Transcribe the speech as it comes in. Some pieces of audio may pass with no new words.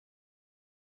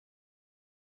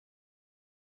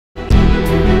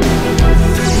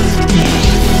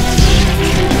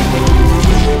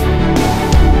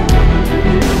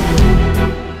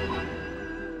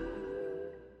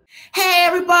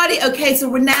everybody. Okay, so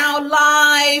we're now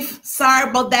live. Sorry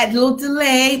about that little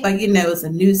delay, but you know, it's a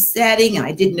new setting and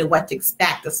I didn't know what to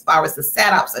expect as far as the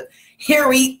setup. So here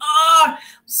we are.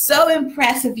 So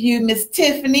impressed with you, Miss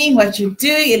Tiffany, what you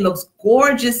do. It looks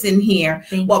gorgeous in here.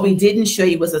 What we didn't show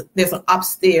you was there's an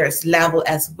upstairs level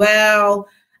as well.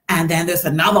 And then there's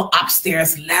another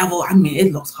upstairs level. I mean,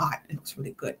 it looks hot. It looks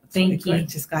really good. Thank you.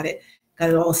 Just got it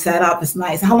all set up. It's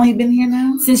nice. How long have you been here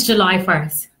now? Since July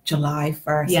 1st. July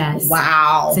 1st. Yes.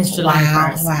 Wow. Since July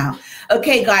 1st. Wow.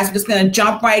 Okay, guys, I'm just going to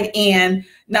jump right in.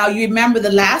 Now, you remember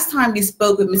the last time we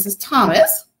spoke with Mrs.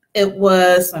 Thomas, it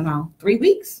was, I don't know, 3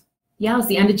 weeks? Yeah, it was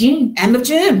the end of June. End of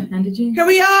June. End of June. Here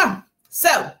we are.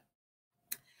 So,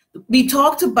 we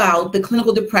talked about the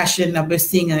clinical depression that we're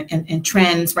seeing in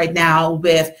trends right now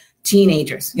with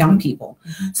teenagers, young people.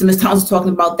 So Ms. Thomas was talking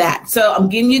about that. So I'm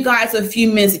giving you guys a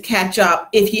few minutes to catch up.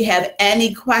 If you have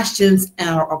any questions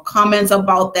or comments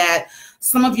about that,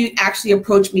 some of you actually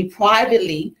approached me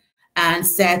privately and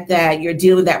said that you're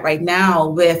dealing with that right now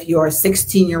with your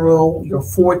 16-year-old, your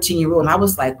 14-year-old. And I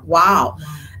was like, wow.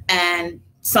 And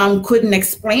some couldn't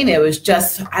explain it. It was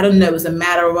just, I don't know, it was a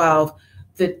matter of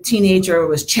the teenager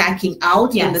was checking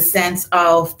out in the sense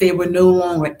of they were no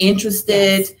longer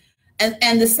interested. Yes.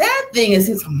 And the sad thing is,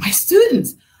 it's my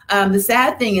students. The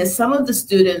sad thing is some of the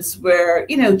students were,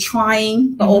 you know,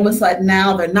 trying, but all of a sudden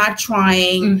now they're not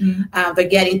trying. They're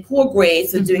getting poor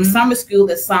grades. They're doing summer school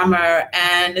this summer,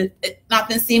 and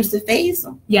nothing seems to faze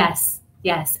them. Yes,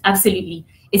 yes, absolutely.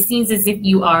 It seems as if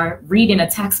you are reading a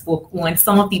textbook on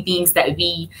some of the things that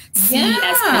we see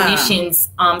as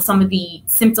clinicians, some of the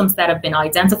symptoms that have been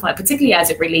identified, particularly as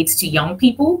it relates to young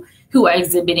people who are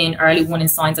exhibiting early warning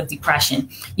signs of depression.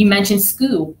 You mentioned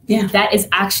school. Yeah. That is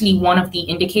actually one of the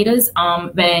indicators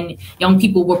when young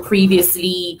people were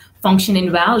previously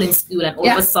functioning well in school and all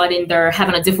of a sudden they're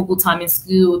having a difficult time in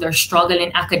school, they're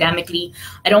struggling academically.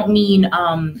 I don't mean,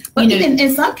 but even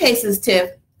in some cases,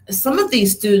 Tiff, some of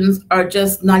these students are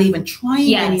just not even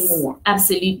trying anymore.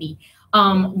 Absolutely.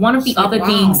 One of the other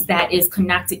things that is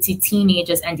connected to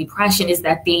teenagers and depression is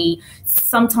that they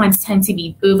sometimes tend to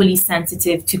be overly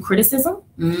sensitive to criticism.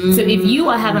 So if you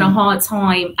are having a hard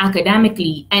time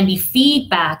academically and the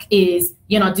feedback is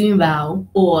you're not doing well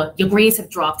or your grades have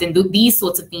dropped and these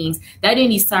sorts of things, that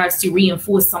only starts to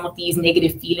reinforce some of these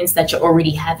negative feelings that you're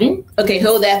already having. Okay,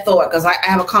 hold that thought, because I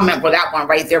have a comment for that one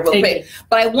right there real quick.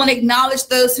 But I want to acknowledge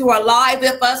those who are live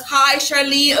with us. Hi,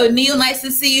 Charlene O'Neill. Nice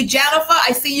to see you. Jennifer,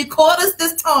 I see you caught us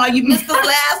this time. You missed us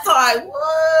last time.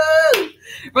 Woo!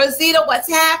 Rosita, what's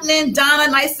happening?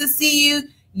 Donna, nice to see you.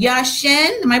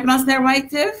 Yashin, am I pronouncing that right,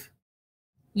 Tiff?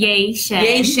 Yay, Shen.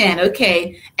 Yay, Shen,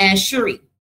 okay. And Shuri.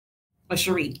 Or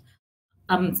Cherie.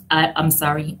 I'm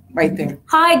sorry. Right there.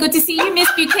 Hi, good to see you,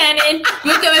 Miss Buchanan.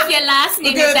 We'll go with your last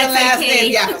name. We'll go with the last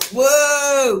name, yeah.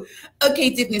 Whoa.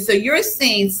 Okay, Tiffany, so you're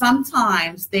saying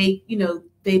sometimes they, you know,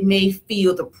 they may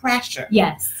feel the pressure.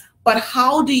 Yes. But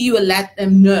how do you let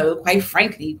them know, quite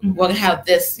frankly, we'll have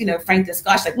this, you know, frank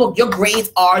discussion, like, look, your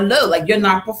grades are low, like you're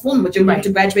not performing, but you're going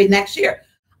to graduate next year.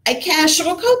 I can't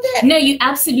sugarcoat that. No, you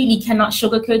absolutely cannot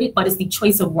sugarcoat it, but it's the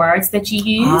choice of words that you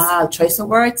use. Ah, choice of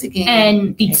words again.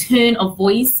 And the tone of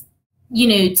voice. You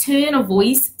know, tone of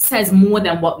voice says more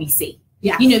than what we say.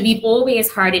 Yeah. You know, we've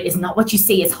always heard it is not what you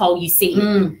say, it's how you say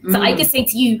it. So I could say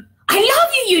to you, I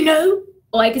love you, you know.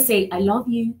 Or I could say, I love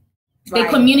you. They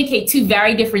communicate two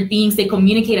very different things. They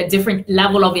communicate a different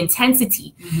level of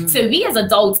intensity. So we as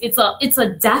adults, it's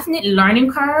a definite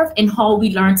learning curve in how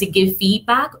we learn to give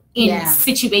feedback in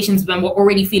situations when we're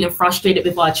already feeling frustrated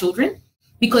with our children.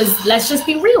 Because let's just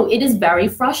be real, it is very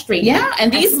frustrating. Yeah,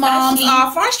 and these moms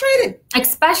are frustrated.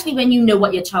 Especially when you know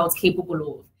what your child's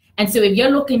capable of. And so if you're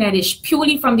looking at it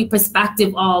purely from the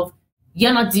perspective of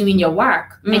you're not doing your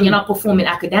work and you're not performing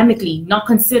academically, not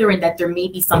considering that there may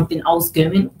be something else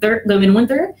going on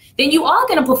there, then you are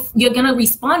you're gonna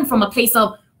respond from a place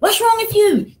of what's wrong with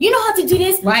you? You know how to do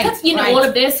this, you know, all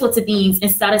of those sorts of things,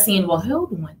 instead of saying, well,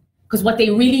 hold on, because what they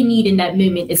really need in that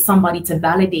moment is somebody to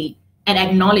validate and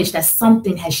acknowledge that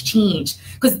something has changed,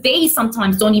 because they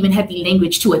sometimes don't even have the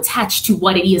language to attach to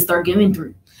what it is they're going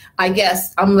through. I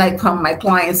guess I'm like my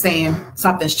client saying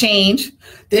something's changed.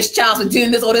 This child's been doing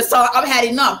this all this time. I've had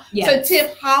enough. So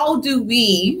Tiff, how do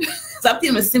we, so I'm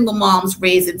dealing with single moms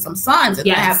raising some sons and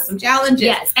I have some challenges.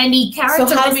 Yes, and the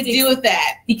characteristics. So how do we deal with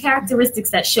that? The characteristics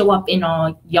that show up in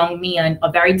our young men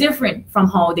are very different from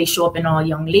how they show up in our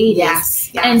young ladies.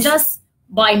 Yes. And just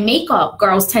by makeup,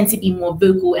 girls tend to be more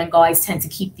vocal and guys tend to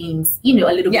keep things, you know,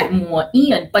 a little bit more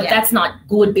in. But that's not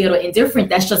good, bad, or indifferent.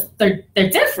 That's just they're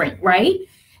different, right?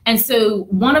 And so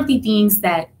one of the things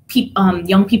that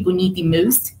young people need the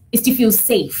most is to feel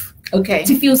safe. Okay.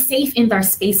 To feel safe in their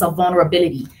space of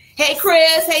vulnerability. Hey,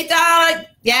 Chris. Hey, Donna.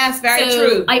 Yes, very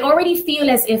true. I already feel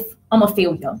as if I'm a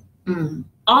failure.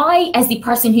 I, as the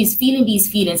person who's feeling these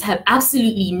feelings, have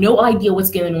absolutely no idea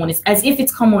what's going on. It's as if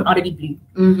it's come on out of the blue.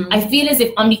 I feel as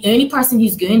if I'm the only person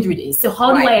who's going through this. So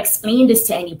how do I explain this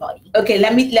to anybody? Okay,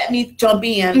 let me jump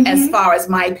in as far as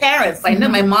my parents. I know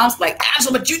my mom's like,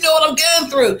 Angela, but you know what I'm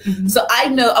going through. So I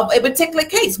know of a particular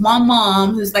case, one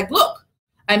mom who's like, look,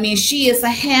 I mean, she is a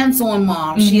hands-on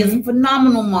mom. She is a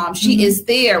phenomenal mom. She is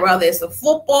there, whether it's a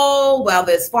football,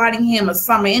 whether it's finding him a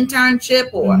summer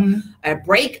internship or a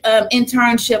break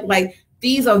internship. Like,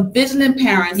 these are vigilant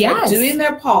parents that are doing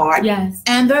their part.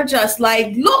 And they're just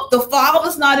like, look, the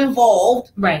father's not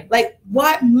involved. Like,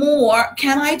 what more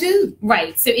can I do?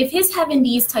 So if he's having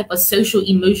these type of social,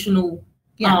 emotional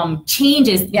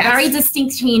changes, very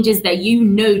distinct changes that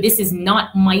this is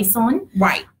not my son.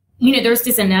 You know, there's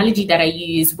this analogy that I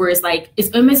use where it's like, it's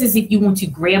almost as if you want to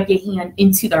grab your hand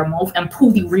into their mouth and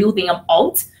pull the real thing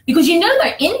out because you know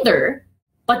they're in there,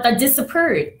 but that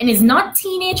disappeared. And it's not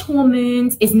teenage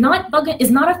hormones. It's not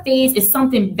a phase. It's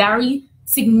something very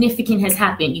significant has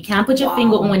happened. You can't put your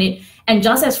finger on it. And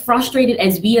just as frustrated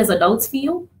as we as adults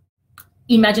feel,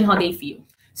 imagine how they feel.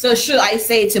 So should I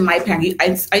say to my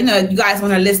parents, I know you guys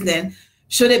when are listening,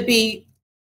 should it be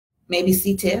maybe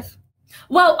CTIF?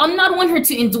 Well, I'm not on her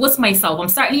to endorse myself. I'm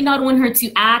certainly not on her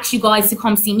to ask you guys to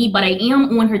come see me, but I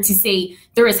am on her to say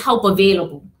there is help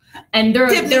available. And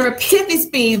Tiffany's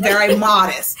being very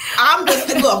modest. I'm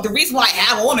just, look, the reason why I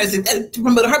have on is to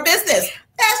promote her business.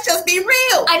 Let's just be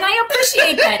real. And I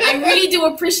appreciate that. I really do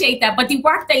appreciate that. But the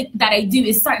work that I do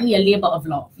is certainly a labor of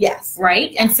love.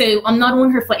 Right? And so I'm not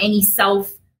on her for any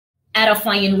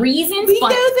self-edifying reasons. We know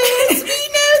this.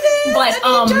 But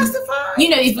you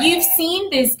know, if you've seen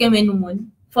this going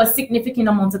on for a significant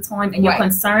amount of time and you're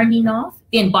concerned enough,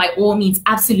 then by all means,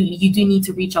 absolutely, you do need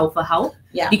to reach out for help.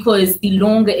 Because the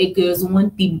longer it goes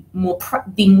on, the more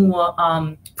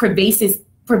pervasive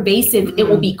it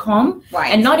will become.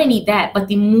 And not only that, but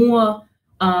the more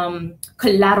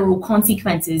collateral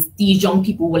consequences these young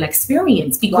people will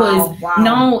experience. Because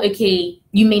now, okay,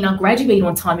 you may not graduate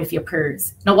on time if you're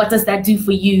PERS. Now, what does that do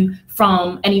for you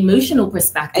from an emotional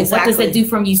perspective? What does that do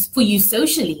for you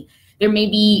socially? There may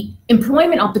be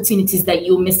employment opportunities that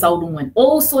you'll miss out on.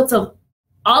 All sorts of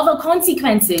other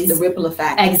consequences. The ripple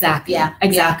effect. Exactly.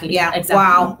 Exactly.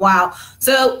 Wow.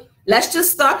 So let's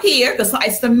just stop here because I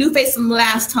some new face from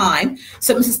last time.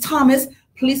 So Mrs. Thomas,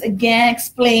 please again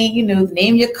explain, the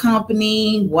name of your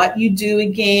company, what you do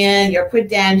again, your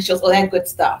credentials, all that good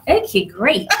stuff. Okay,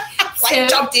 great. I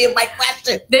jumped in my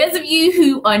question. Those of you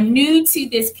who are new to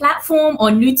this platform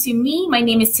or new to me, my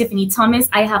name is Tiffany Thomas.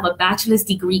 I have a bachelor's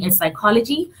degree in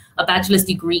psychology, a bachelor's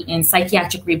degree in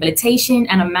psychiatric rehabilitation,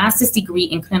 and a master's degree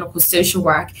in clinical social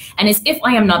work. And as if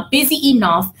I am not busy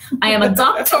enough, I am a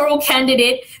doctoral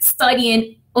candidate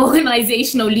studying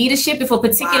organizational leadership with a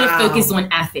particular focus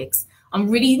on ethics. I'm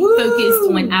really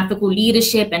focused on ethical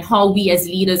leadership and how we as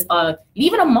leaders are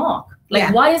leaving a mark.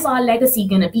 Like, what is our legacy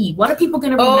going to be? What are people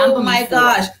going to remember? Oh, my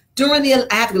gosh. I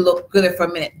have to look good for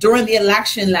a minute. During the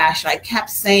election last year, I kept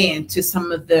saying to some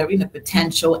of the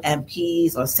potential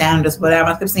MPs or senators, whatever,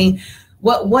 I kept saying,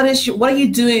 what are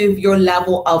you doing with your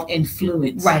level of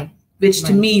influence? Which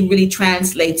to me really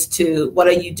translates to what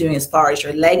are you doing as far as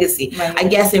your legacy? I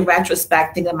guess in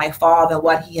retrospect, thinking of my father,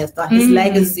 what he has done, his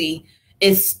legacy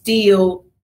is still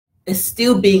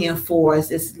being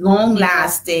enforced. It's long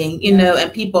lasting,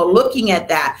 and people are looking at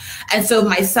that. And so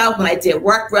myself, when I did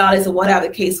work rallies or whatever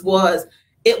the case was,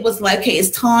 it was like, okay,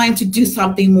 it's time to do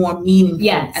something more meaningful.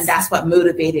 And that's what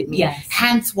motivated me.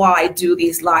 Hence why I do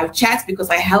these live chats,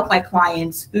 because I help my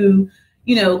clients who,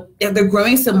 if they're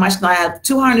growing so much. Now I have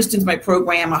 200 students in my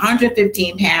program,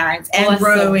 115 parents and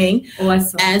growing.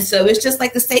 And so it's just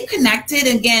like to stay connected,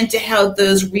 again, to help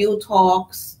those real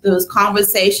talks, those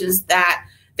conversations that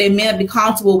they may not be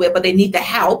comfortable with, but they need the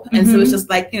help. And so it's just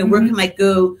like, where can I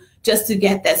go just to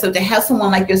get that? So to have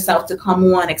someone like yourself to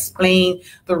come on, explain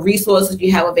the resources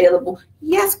you have available.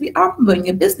 Yes, we are promoting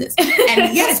your business.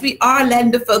 And yes, we are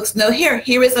letting the folks know here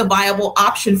is a viable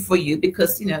option for you,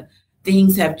 because,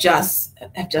 things have just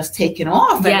taken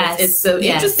off. And it's so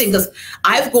interesting, because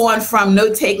I've gone from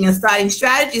note taking and starting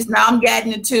strategies. Now I'm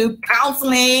getting into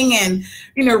counseling and,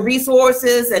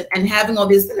 resources and having all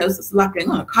this, there's a lot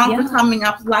going on. A conference coming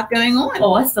up, a lot going on.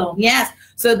 Awesome. Yes.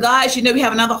 So guys, we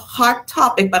have another hot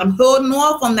topic, but I'm holding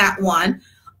off on that one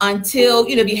until,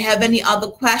 if you have any other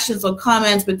questions or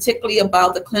comments, particularly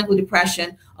about the clinical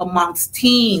depression amongst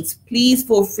teens, please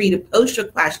feel free to post your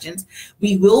questions.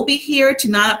 We will be here to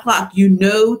 9 o'clock.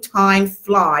 Time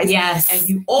flies. Yes. And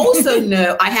you also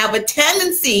know I have a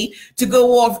tendency to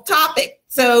go off topic.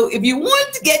 So if you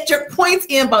want to get your points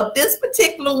in about this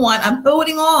particular one, I'm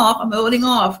holding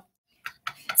off.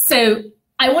 So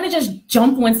I want to just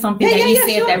jump on something that you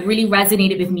said that really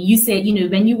resonated with me. You said, you know,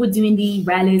 when you were doing the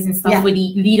rallies and stuff with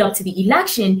the lead up to the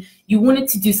election, you wanted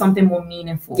to do something more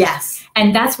meaningful. Yes.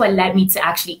 And that's what led me to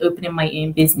actually opening my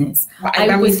own business.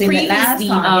 I was previously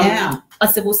a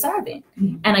civil servant,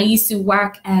 and I used to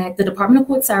work at the Department of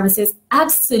Court Services.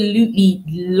 Absolutely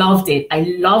loved it.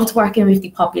 I loved working with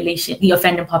the population, the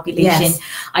offending population. Yes.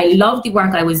 I loved the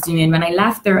work I was doing. When I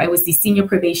left there, I was the senior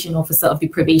probation officer of the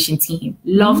probation team.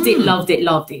 Loved it, loved it,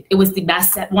 loved it. It was the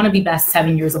best, one of the best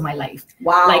 7 years of my life.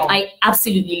 Wow. Like, I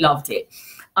absolutely loved it.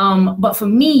 But for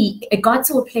me, it got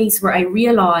to a place where I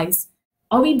realized,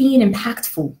 are we being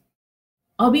impactful?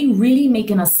 Are we really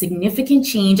making a significant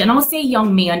change? And I'll say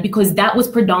young men, because that was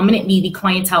predominantly the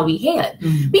clientele we had.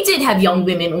 We did have young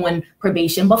women on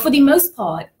probation, but for the most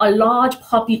part, a large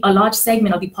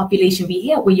segment of the population we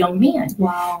had were young men.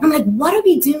 Wow. I'm like, what are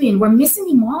we doing? We're missing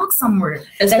the mark somewhere.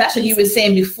 Especially you were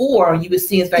saying before, you were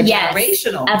seeing it's very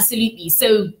generational. Absolutely.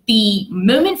 So the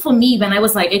moment for me when I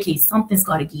was like, okay, something's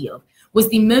got to give, was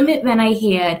the moment when I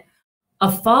had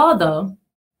a father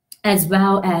as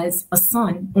well as a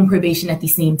son on probation at the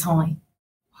same time.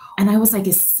 And I was like,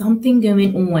 is something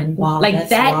going on? Wow, like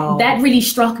that really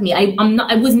struck me.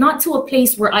 I was not to a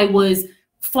place where I was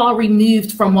far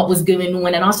removed from what was going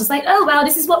on. And I was just like, oh, wow,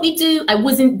 this is what we do. I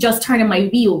wasn't just turning my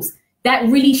wheels. That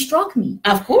really struck me.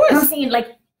 Of course. And I'm saying,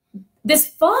 like, this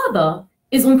father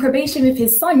is on probation with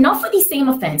his son, not for the same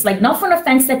offense, like not for an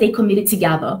offense that they committed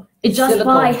together. It's just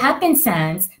by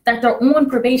happenstance that they're on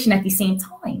probation at the same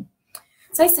time.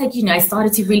 So I said, you know, I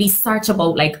started to really search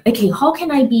about like, okay, how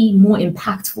can I be more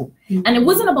impactful? And it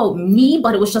wasn't about me,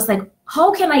 but it was just like,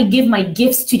 how can I give my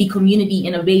gifts to the community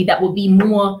in a way that will be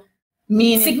more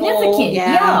significant?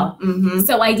 Yeah.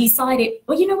 So I decided,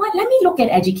 well, you know what? Let me look at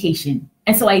education.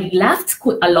 And so I left.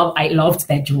 I loved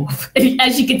that job,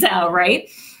 as you can tell, right?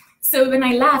 So when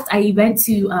I left, I went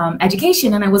to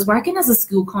education, and I was working as a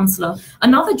school counselor,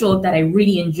 another job that I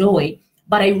really enjoyed.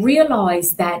 But I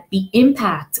realized that the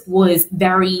impact was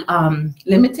very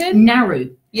limited, narrow.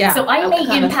 Yeah. So I may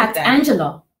impact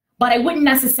Angela, but I wouldn't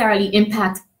necessarily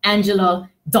impact Angela,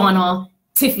 Donna,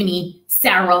 Tiffany,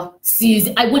 Sarah,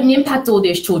 Susan. I wouldn't impact all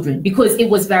those children because it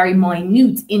was very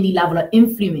minute in the level of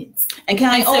influence. And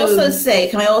can I also say,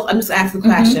 I'm just asking the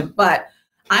question, but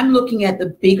I'm looking at the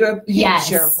bigger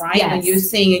picture, right? Yes. When you're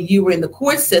saying you were in the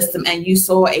court system and you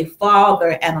saw a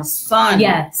father and a son.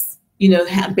 Yes. You know,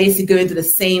 basically going through the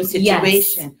same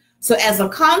situation. Yes. So as a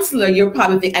counselor, you're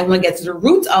probably thinking, I want to get to the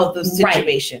root of the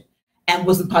situation, and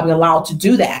wasn't probably allowed to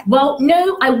do that. Well,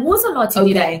 no, I was allowed to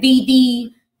do that.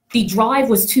 The drive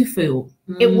was twofold.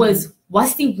 It was,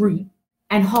 what's the root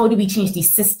and how do we change the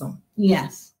system?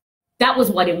 Yes. That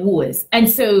was what it was. And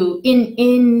so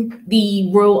in the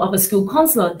role of a school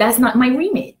counselor, that's not my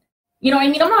remit. You know what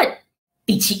I mean? I'm not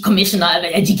the chief commissioner of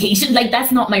education. Like,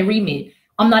 that's not my remit.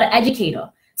 I'm not an educator.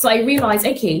 So I realized,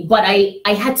 okay, but I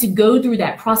had to go through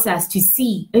that process to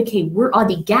see, okay, where are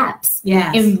the gaps?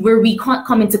 Yes. And where we can't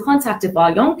come into contact with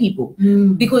our young people.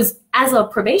 Because as a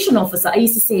probation officer, I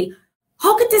used to say,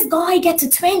 how could this guy get to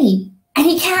 20 and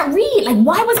he can't read? Like,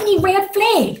 why wasn't he red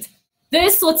flagged?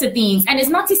 Those sorts of things. And it's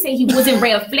not to say he wasn't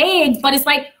red flagged, but it's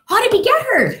like, how did we get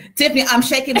her? Tiffany, I'm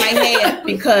shaking my head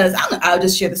because I'll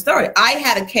just share the story. I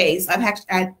had a case. I've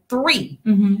had 3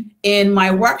 in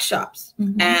my workshops,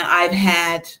 and I've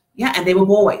had, and they were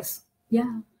boys.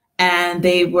 Yeah. And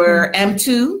they were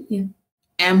M2,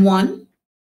 M1,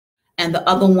 and the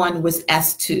other one was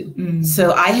S2.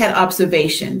 So I had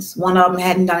observations. One of them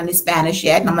hadn't done any Spanish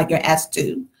yet, and I'm like, you're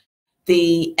S2.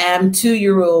 The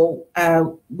M2-year-old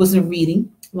wasn't reading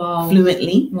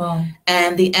fluently.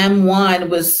 And the M1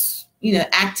 was,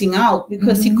 acting out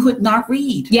because he could not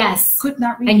read. Yes. Could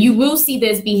not read. And you will see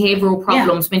there's behavioral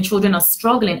problems when children are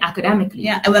struggling academically.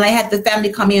 Yeah. And when I had the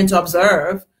family come in to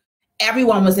observe,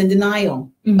 everyone was in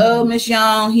denial. Oh, Miss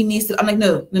Young, he needs to. I'm like,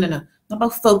 no. Not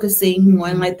about focusing,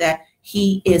 one like that.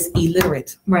 He is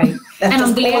illiterate. Right. And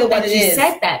I'm glad that you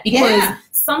said that, because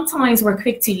sometimes we're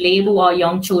quick to label our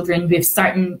young children with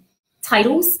certain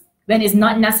titles when it's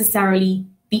not necessarily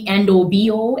the end all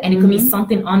be all, and it could be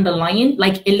something underlying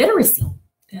like illiteracy.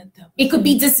 It could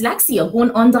be dyslexia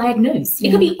going undiagnosed.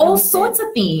 It could be all sorts of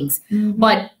things.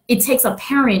 But it takes a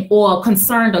parent or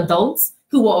concerned adults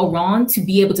who are around to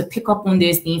be able to pick up on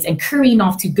those things and curry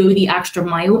enough to go the extra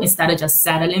mile instead of just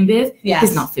settling with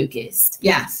is not focused.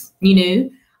 Yes.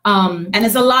 And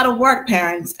it's a lot of work,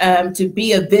 parents, to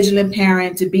be a vigilant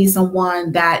parent, to be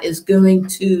someone that is going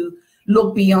to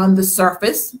look beyond the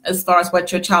surface as far as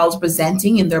what your child's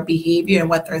presenting in their behavior and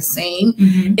what they're saying.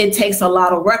 It takes a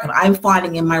lot of work. And I'm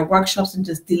finding in my workshops and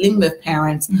just dealing with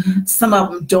parents, some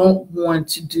of them don't want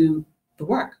to do the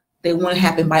work. They want it to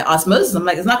happen by osmosis. I'm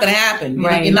like, it's not going to happen. You're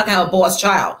not going to have a boss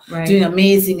child doing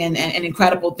amazing and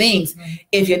incredible things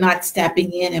if you're not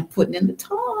stepping in and putting in the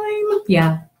time.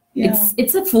 Yeah.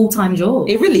 It's a full-time job.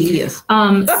 It really is.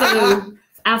 So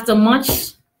after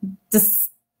much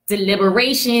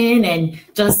deliberation and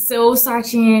just soul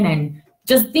searching and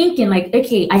just thinking like,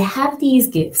 okay, I have these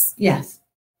gifts. Yes.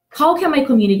 How can my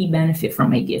community benefit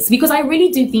from my gifts? Because I really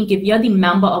do think if you're the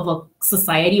member of a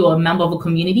society or a member of a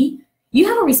community, you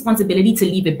have a responsibility to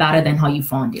leave it better than how you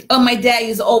found it. Oh, my dad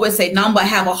used to always say, "Number,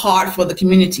 have a heart for the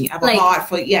community. Have a heart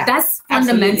for," That's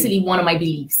fundamentally one of my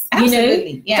beliefs.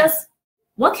 Absolutely. You know, just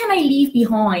what can I leave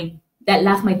behind that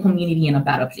left my community in a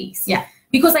better place? Yeah.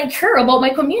 Because I care about my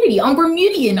community. I'm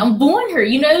Bermudian. I'm born here.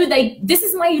 You know, like this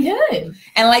is my home.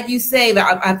 And like you say,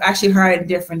 I've actually heard in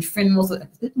different funerals a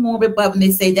bit morbid, but when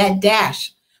they say that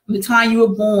dash, from the time you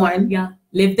were born,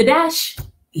 live the dash.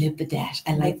 Live the dash.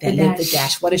 I like that. Live the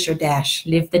dash. What is your dash?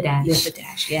 Live the dash. Live the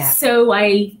dash. Yeah. So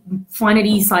I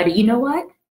finally decided, you know what?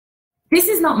 This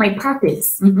is not my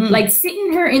purpose. Like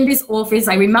sitting here in this office,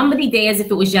 I remember the day as if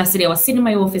it was yesterday. I was sitting in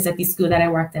my office at the school that I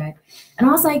worked at. And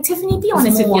I was like, Tiffany, be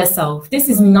honest with yourself. This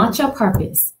is not your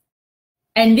purpose.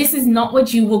 And this is not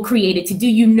what you were created to do.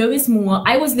 You know it's more.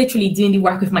 I was literally doing the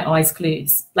work with my eyes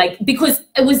closed. Like, because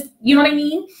it was, you know what I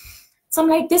mean? So I'm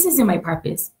like, this isn't my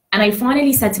purpose. And I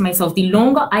finally said to myself, the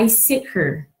longer I sit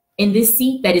here in this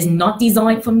seat that is not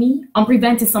designed for me, I'm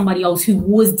preventing somebody else who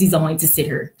was designed to sit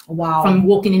here from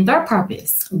walking in their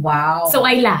purpose. Wow. So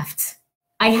I left.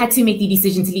 I had to make the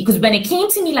decision to leave because when it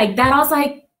came to me like that, I was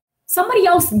like, somebody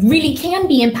else really can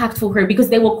be impactful here because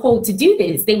they were called to do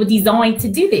this. They were designed to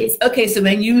do this. Okay, so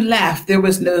when you left, there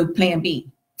was no plan B.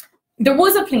 There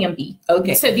was a plan B.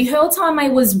 Okay. So the whole time I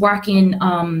was working,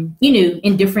 you know,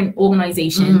 in different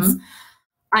organizations,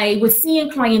 I was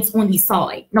seeing clients on the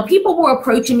side. Now, people were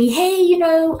approaching me, hey, you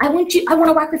know, I want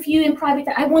to work with you in private.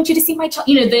 I want you to see my child,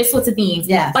 you know, those sorts of things.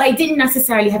 Yeah. But I didn't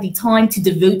necessarily have the time to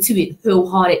devote to it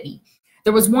wholeheartedly.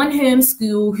 There was one home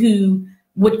school who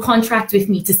would contract with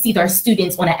me to see their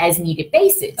students on an as-needed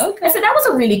basis. Okay. And so that was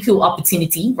a really cool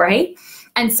opportunity, right?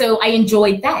 And so I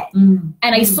enjoyed that. And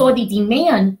I saw the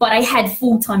demand, but I had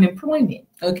full-time employment,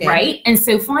 right? And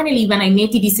so finally, when I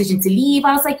made the decision to leave,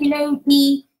 I was like, you know,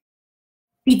 the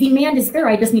demand is there.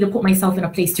 I just need to put myself in a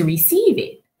place to receive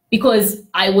it because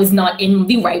I was not in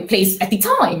the right place at the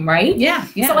time, right? Yeah.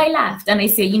 So I left and I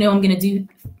said, you know, I'm going to do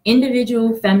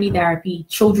individual family therapy,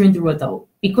 children through adult,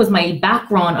 because my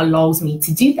background allows me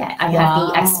to do that. I have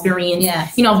the experience.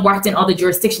 Yes. You know, I've worked in other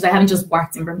jurisdictions. I haven't just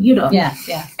worked in Bermuda. Yeah.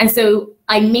 And so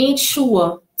I made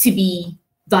sure to be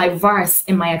diverse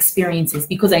in my experiences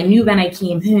because I knew when I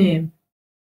came home,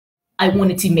 I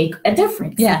wanted to make a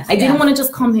difference. Yes, I didn't want to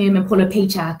just come home and pull a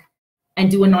paycheck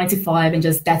and do a 9 to 5 and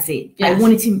just that's it. Yes. I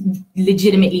wanted to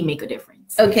legitimately make a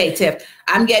difference. Okay, Tiff,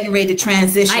 I'm getting ready to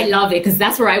transition. I love it because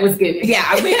that's where I was going. Yeah,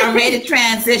 I'm ready to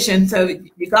transition. So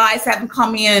you guys haven't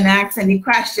come in and asked any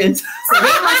questions. So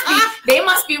they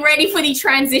must be ready for the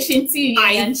transition too.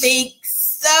 I think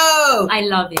so. I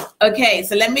love it. Okay,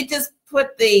 so let me just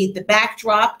put the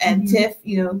backdrop and Tiff,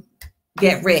 you know,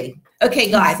 get ready.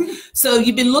 Okay, guys. So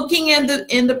you've been looking in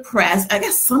the press. I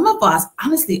guess some of us,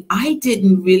 honestly, I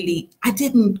didn't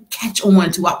catch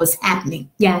on to what was happening.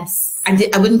 Yes.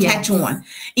 I wouldn't catch on.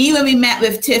 Even when we met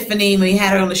with Tiffany, when we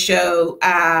had her on the show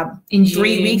in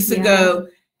 3 weeks ago,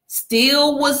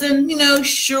 still wasn't, you know,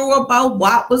 sure about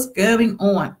what was going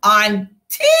on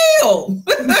until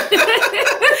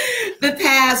the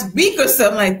past week or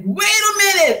so. I'm like, wait a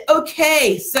minute.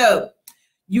 Okay, so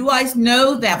you guys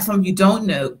know that, some of you don't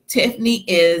know, Tiffany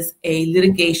is a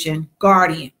litigation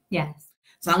guardian. Yes.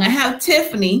 So I'm going to have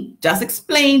Tiffany just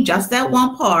explain just that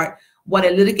one part, what a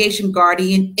litigation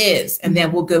guardian is, and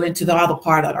then we'll go into the other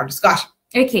part of our discussion.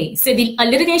 Okay, so a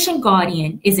litigation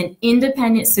guardian is an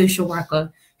independent social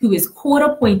worker who is court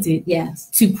appointed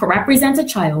to represent a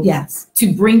child,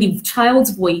 to bring the child's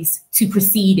voice to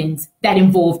proceedings that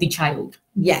involve the child.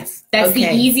 Yes. That's the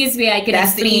easiest way I could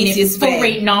explain it for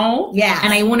right now. Yeah.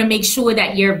 And I want to make sure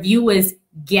that your viewers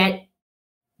get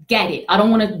it. I don't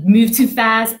want to move too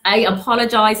fast. I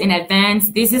apologize in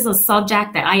advance. This is a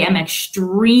subject that I am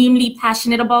extremely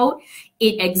passionate about.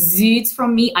 It exudes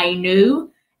from me, I know.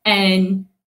 And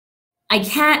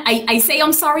I say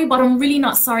I'm sorry, but I'm really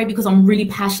not sorry because I'm really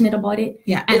passionate about it.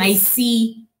 Yeah. And I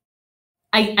see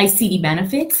the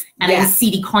benefits and I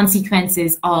see the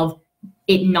consequences of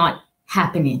it not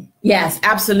happening. Yes,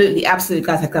 absolutely. Absolutely.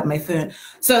 Guys, I got my phone.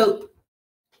 So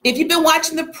if you've been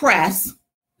watching the press,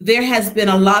 there has been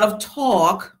a lot of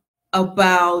talk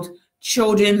about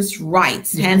children's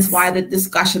rights. Yes. Hence why the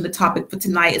discussion, the topic for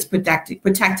tonight is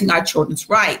protecting our children's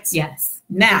rights. Yes.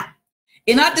 Now,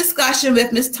 in our discussion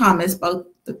with Ms. Thomas about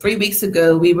 3 weeks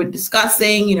ago, we were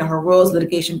discussing, her role as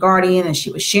litigation guardian, and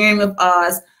she was sharing with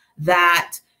us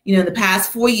that, in the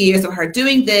past 4 years of her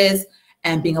doing this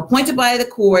and being appointed by the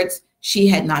courts, she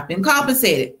had not been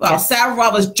compensated. Well, yes. Sarah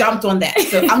Roberts jumped on that.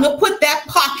 So I'm going to put that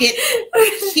pocket,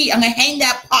 I'm going to hang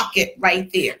that pocket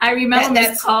right there. I remember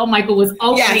Ms. Carmichael was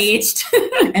outraged.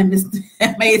 Yes. And Ms.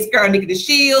 Nikita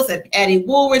Shields and Patty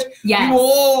Woolridge. Yes. We were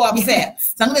all upset.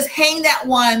 Yes. So I'm going to just hang that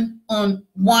one on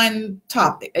one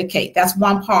topic. Okay, that's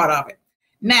one part of it.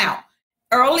 Now,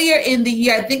 earlier in the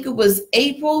year, I think it was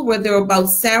April, where there were about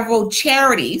several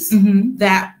charities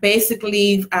that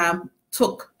basically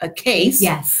took a case.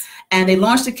 Yes. And they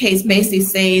launched a case basically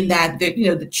saying that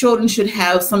the children should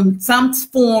have some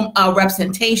form of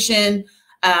representation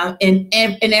in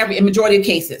majority of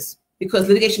cases, because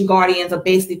litigation guardians are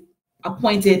basically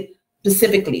appointed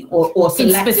specifically or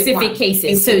selected in specific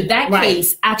cases. So that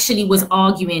case actually was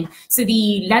arguing. So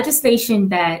the legislation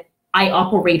that I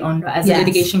operate under as a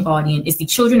litigation guardian is the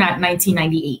Children Act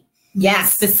 1998.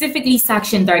 Yes. Specifically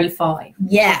Section 35.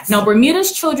 Yes. Now,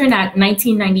 Bermuda's Children Act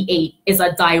 1998 is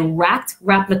a direct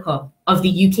replica of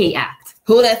the UK Act.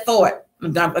 Who would have thought? I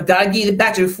gotta give it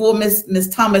back to before Ms.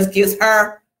 Thomas gives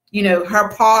her,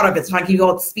 her part of it, so I can give you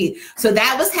all the speed. So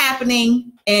that was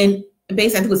happening in, basically,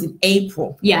 I think it was in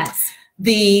April. Yes.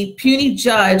 The puny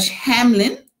judge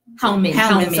Hellman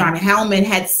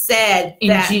had said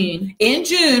in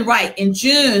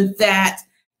June that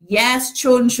yes,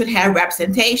 children should have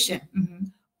representation,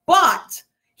 but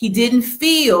he didn't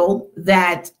feel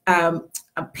that a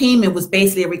payment was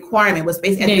basically a requirement, was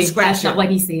basically a discretion. That's not what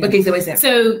he said. Okay, so what he said.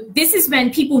 So this is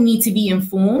when people need to be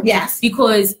informed. Yes.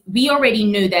 Because we already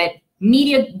know that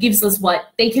media gives us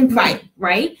what they can print,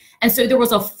 right? And so there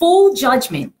was a full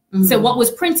judgment. So what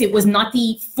was printed was not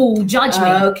the full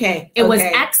judgment. It was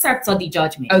excerpts of the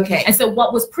judgment. And so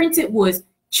what was printed was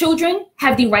children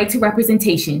have the right to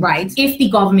representation, right? If the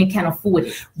government can afford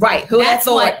it, right? That's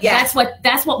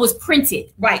what was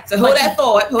printed, right? So who that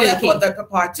thought the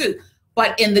part two.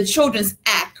 But in the Children's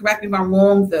Act, correct me if I'm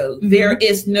wrong, though, there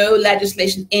is no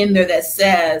legislation in there that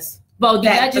says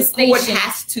that the court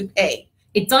has to pay.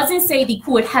 It doesn't say the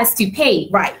court has to pay,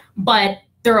 right? But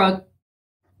there are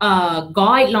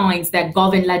guidelines that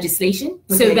govern legislation.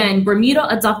 So then Bermuda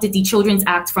adopted the Children's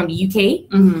Act from the UK.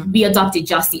 We adopted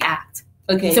just the Act.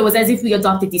 So it was as if we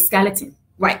adopted the skeleton.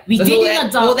 Right. We didn't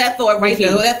adopt. Hold that thought right there.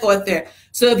 Hold that thought there.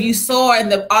 So if you saw in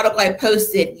the article I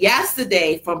posted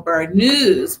yesterday from Bird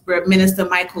News, where Minister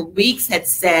Michael Weeks had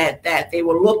said that they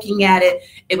were looking at it,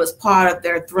 it was part of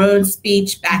their throne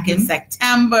speech back in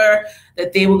September,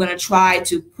 that they were going to try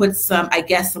to put some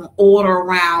order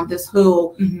around this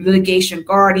whole litigation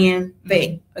guardian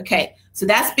thing. Okay. So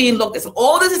that's being looked at. So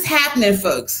all this is happening,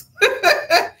 folks.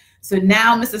 So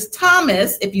now, Mrs.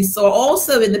 Thomas, if you saw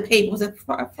also in the paper, was it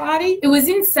Friday? It was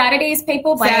in Saturday's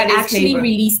paper, but I actually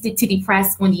released it to the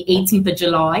press on the 18th of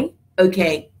July.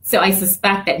 Okay. So I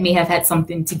suspect that may have had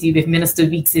something to do with Minister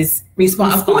Weeks's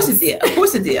response. Of course it did. Of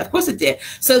course it did. Of course it did.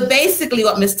 So basically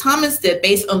what Ms. Thomas did,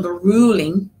 based on the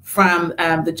ruling from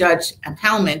the judge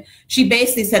Hellman, she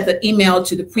basically sent the email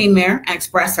to the premier and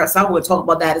expressed herself. We'll talk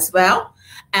about that as well.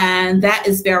 And that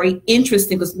is very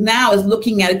interesting, because now it's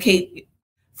looking at, okay,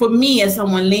 for me as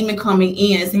someone layman coming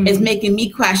in, it's making me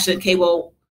question, okay,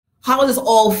 well, how does this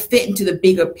all fit into the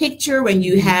bigger picture when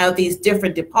you have these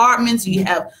different departments? You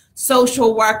have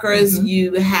social workers,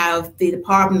 you have the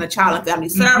Department of Child and Family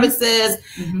Services,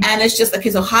 and it's just,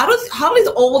 okay, so how does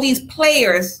all these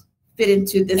players fit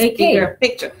into this bigger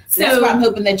picture? So that's what I'm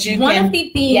hoping that you one of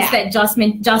the things that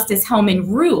Justice Hellman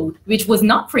ruled, which was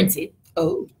not printed,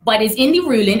 but is in the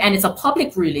ruling, and it's a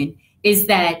public ruling, is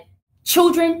that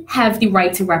children have the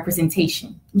right to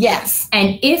representation. Yes.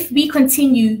 And if we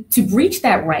continue to breach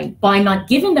that right by not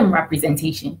giving them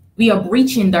representation, we are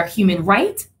breaching their human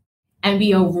right, and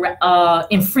we are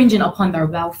infringing upon their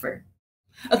welfare.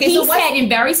 Okay, he said in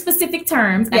very specific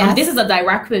terms, and this is a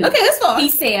direct quote. Okay, that's fine. He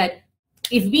said,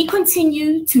 if we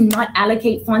continue to not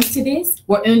allocate funds to this,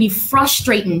 we're only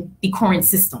frustrating the current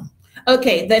system.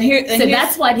 Okay,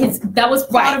 that was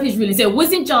part of his ruling. So it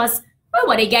wasn't just,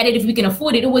 well, they get it if we can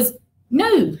afford it. It was,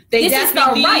 no, this is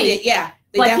not right.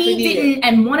 But he didn't,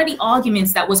 and one of the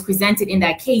arguments that was presented in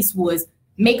that case was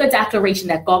make a declaration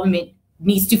that government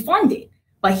needs to fund it.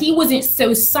 But he wasn't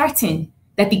so certain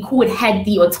that the court had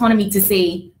the autonomy to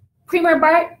say, Premier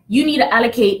Bart, you need to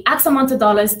allocate X amount of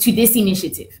dollars to this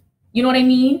initiative. You know what I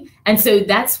mean? And so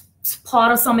that's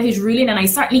part of some of his ruling, and I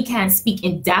certainly can't speak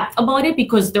in depth about it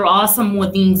because there are some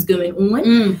more things going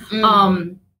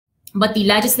on. But the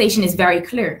legislation is very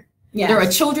clear. Yes. There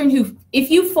are children who, if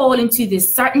you fall into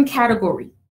this certain category,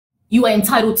 you are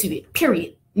entitled to it,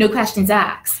 period. No questions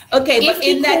asked. Okay, but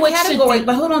in that category,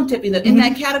 but hold on, Tiffany, in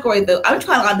that category, though, I'm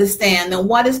trying to understand, then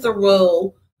what is the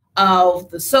role of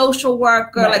the social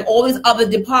worker, like all these other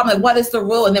departments, what is the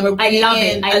role? And then we're bringing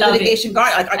in a litigation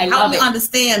guardian. Like how do we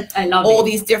understand all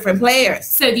these different players?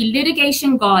 So the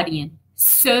litigation guardian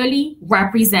solely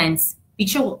represents the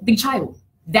child.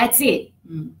 That's it.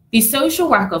 The social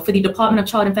worker for the Department of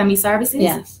Child and Family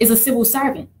Services is a civil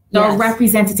servant. They're a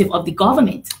representative of the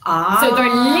government. So they're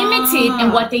limited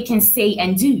in what they can say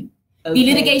and do. The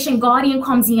litigation guardian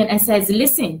comes in and says,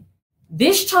 listen,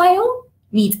 this child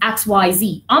needs X, Y,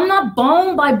 Z. I'm not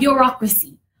bound by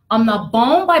bureaucracy. I'm not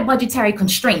bound by budgetary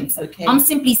constraints. I'm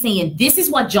simply saying this is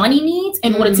what Johnny needs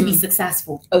in order to be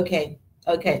successful.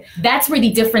 That's where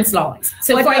the difference lies.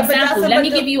 So for example, let me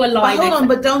give you a live example. Hold on,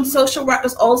 but don't social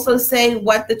workers also say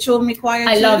what the children require?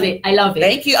 I love it.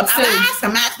 Thank you. I'm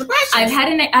asking the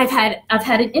question. I've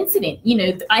had an incident. You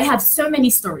know, I have so many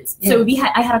stories. So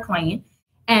I had a client,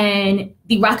 and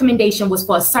the recommendation was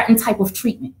for a certain type of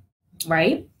treatment,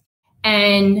 right?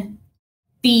 And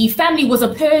the family was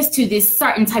opposed to this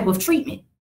certain type of treatment.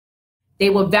 They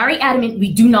were very adamant,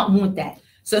 we do not want that.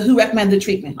 So who recommended the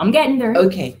treatment? I'm getting there.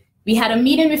 Okay. We had a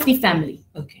meeting with the family.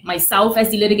 Myself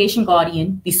as the litigation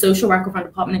guardian, the social worker from the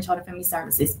Department of Child and Family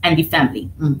Services, and the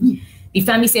family. The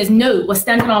family says, no, we're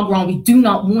standing on our ground. We do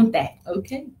not want that.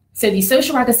 So the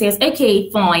social worker says,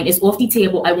 okay, fine, it's off the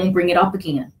table. I won't bring it up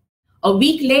again. A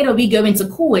week later, we go into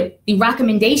court. The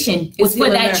recommendation was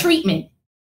for that treatment.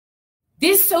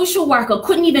 This social worker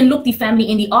couldn't even look the family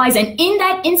in the eyes. And in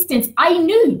that instance, I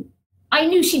knew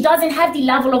she doesn't have the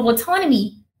level of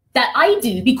autonomy that I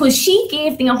do, because she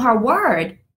gave them her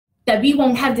word that we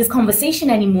won't have this conversation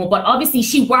anymore. But obviously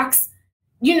she works,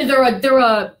 you know, there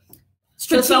are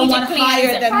strategic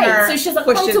plans than her. So she's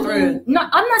accountable. No,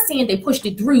 I'm not saying they pushed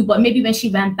it through, but maybe when she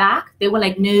went back, they were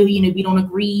like, no, you know, we don't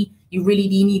agree. You really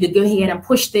do need to go ahead and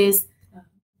push this.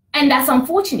 And that's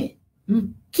unfortunate.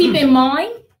 Keep in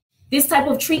mind, this type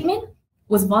of treatment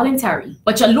was voluntary,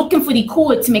 but you're looking for the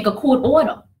court to make a court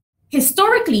order.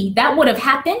 Historically, that would have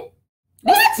happened.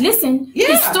 Listen,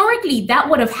 historically, that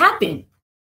would have happened.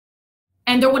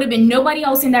 And there would have been nobody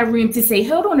else in that room to say,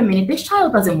 hold on a minute, this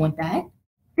child doesn't want that.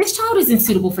 This child isn't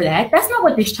suitable for that. That's not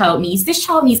what this child needs. This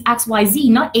child needs X, Y, Z,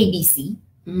 not ABC.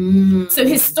 So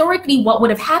historically, what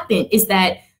would have happened is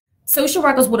that social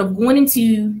workers would have gone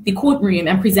into the courtroom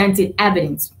and presented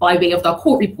evidence by way of their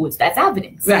court reports. That's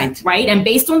evidence. Right? And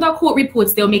based on their court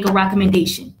reports, they'll make a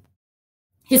recommendation.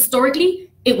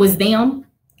 Historically, it was them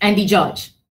and the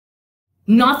judge.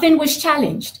 Nothing was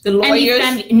challenged. The lawyers?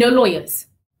 And the family, no lawyers.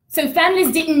 So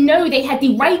families didn't know they had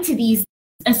the right to these.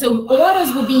 And so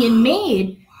orders were being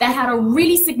made that had a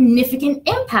really significant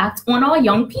impact on our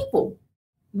young people.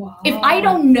 If I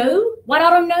don't know what I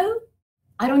don't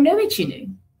know it, you know.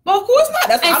 Well, of course not.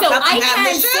 That's and so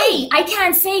I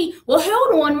can't say, well,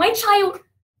 hold on, my child,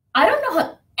 I don't know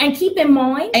how, and keep in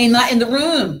mind, ain't not in the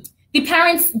room. The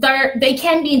parents, they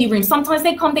can be in the room. Sometimes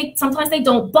they come, sometimes they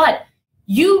don't, but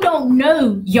you don't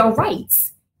know your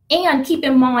rights. And keep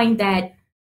in mind that,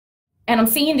 and I'm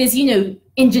saying this, you know,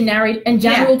 in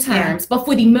general terms, but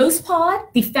for the most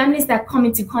part, the families that come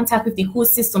into contact with the court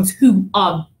systems who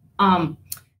are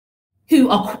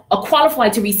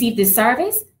qualified to receive this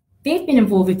service, they've been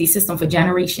involved with the system for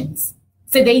generations.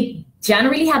 So they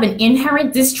generally have an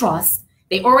inherent distrust.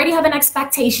 They already have an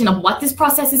expectation of what this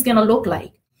process is going to look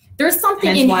like. There's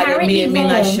something inherently wrong.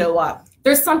 Not show up.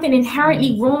 There's something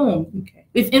inherently wrong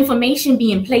with information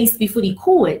being placed before the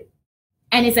court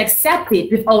and it's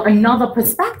accepted without another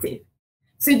perspective.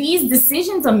 So these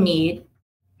decisions are made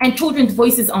and children's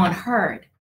voices aren't heard.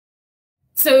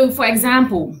 So for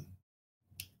example,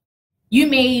 you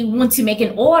may want to make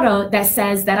an order that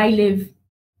says that I live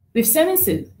with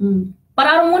so-and-so, but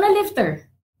I don't want to live there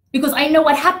because I know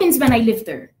what happens when I live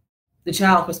there. The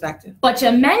child perspective. But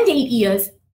your mandate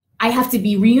is I have to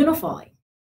be reunified.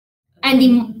 And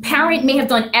the parent may have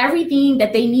done everything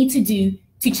that they need to do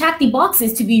to check the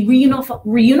boxes to be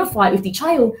reunified with the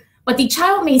child. But the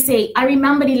child may say, I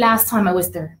remember the last time I was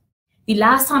there. The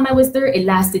last time I was there, it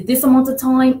lasted this amount of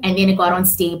time and then it got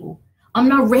unstable. I'm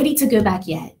not ready to go back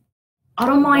yet. I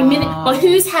don't mind but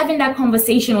who's having that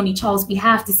conversation on the child's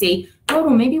behalf to say, hold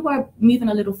on, maybe we're moving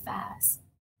a little fast.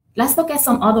 Let's look at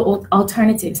some other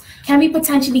alternatives. Can we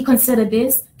potentially consider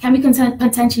this? Can we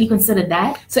potentially consider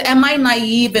that? So am I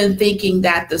naive in thinking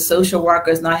that the social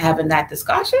worker is not having that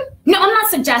discussion? No, I'm not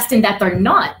suggesting that they're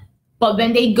not. But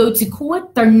when they go to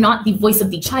court, they're not the voice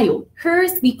of the child.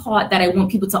 Here's the part that I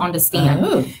want people to understand.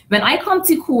 Oh. When I come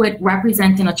to court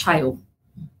representing a child,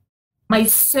 my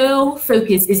sole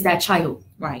focus is that child.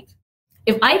 Right.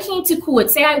 If I came to court,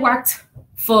 say I worked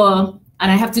for,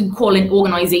 and I have to call an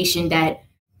organization that,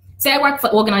 say I worked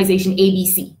for organization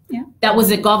ABC. Yeah. That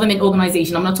was a government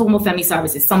organization. I'm not talking about family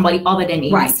services, somebody other than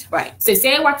ABC. Right, right. So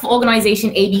say I worked for organization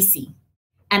ABC.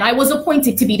 And I was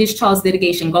appointed to be this child's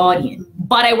litigation guardian,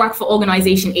 but I work for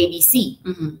organization ABC.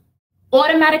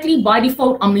 Automatically, by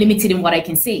default, I'm limited in what I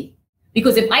can say.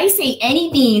 Because if I say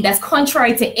anything that's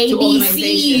contrary to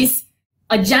ABC's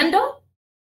agenda,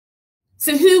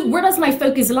 so where does my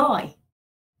focus lie?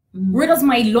 Where does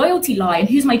my loyalty lie? And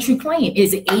who's my true client?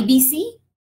 Is it ABC?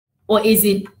 Or is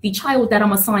it the child that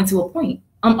I'm assigned to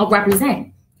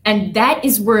represent? And that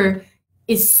is where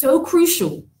it's so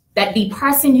crucial that the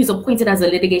person who's appointed as a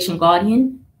litigation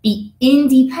guardian be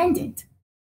independent.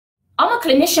 I'm a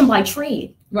clinician by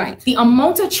trade. Right. The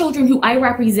amount of children who I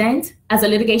represent as a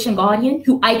litigation guardian,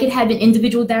 who I could have in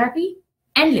individual therapy,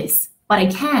 endless, but I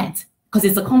can't because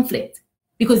it's a conflict.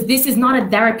 Because this is not a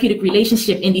therapeutic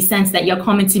relationship in the sense that you're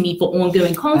coming to me for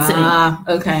ongoing counseling.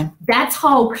 Okay. That's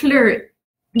how clear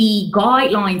the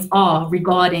guidelines are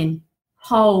regarding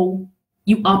how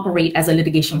you operate as a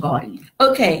litigation guardian.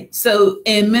 Okay, so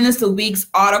in Minister Weeks'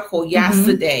 article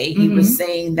yesterday, he was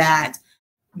saying that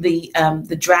the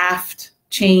draft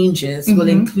changes will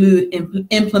include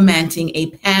implementing a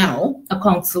panel, a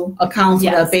council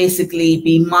that basically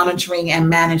be monitoring and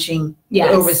managing the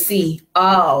oversee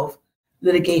of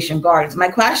litigation guardians. My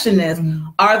question is,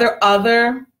 are there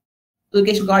other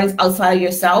litigation guardians outside of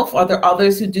yourself? Are there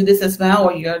others who do this as well,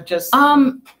 or you're just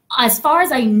as far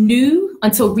as I knew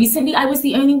until recently, I was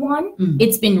the only one.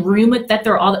 It's been rumored that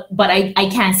there are other, but I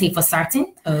can't say for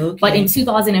certain. Okay. But in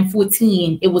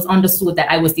 2014, it was understood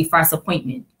that I was the first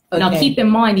appointment. Now, keep in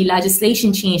mind, the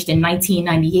legislation changed in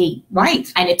 1998. Right.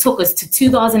 And it took us to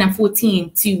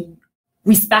 2014 to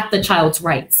respect the child's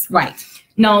rights. Right.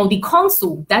 Now, the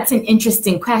council, that's an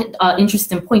interesting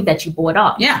point that you brought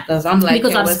up. Yeah, because I'm like,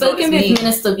 because I've spoken with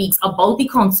Minister Weeks about the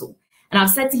council. And I've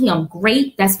said to him,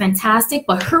 great, that's fantastic,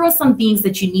 but here are some things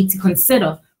that you need to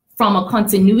consider from a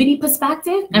continuity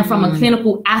perspective and from a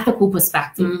clinical ethical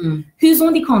perspective. Who's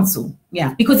on the council?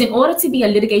 Yeah. Because in order to be a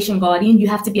litigation guardian, you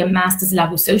have to be a master's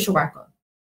level social worker.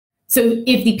 So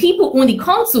if the people on the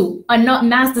council are not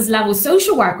master's level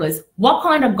social workers, what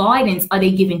kind of guidance are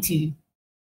they giving to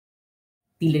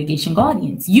the litigation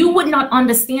guardians? You would not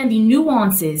understand the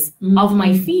nuances of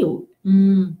my field.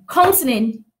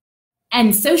 Counseling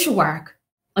and social work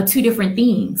are two different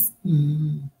things.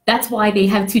 That's why they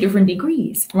have two different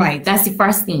degrees. Right. That's the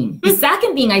first thing. The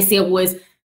second thing I said was,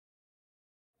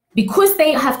 because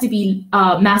they have to be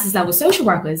master's level social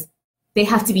workers, they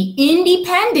have to be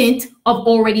independent of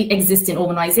already existing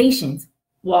organizations.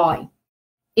 Why?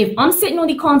 If I'm sitting on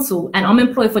the council and I'm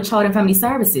employed for Child and Family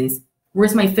Services,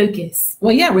 where's my focus?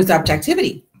 Well, yeah, where's the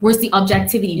objectivity? Where's the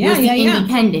objectivity? Where's the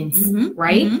independence,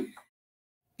 right?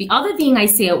 The other thing I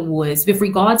said was, with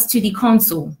regards to the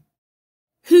council,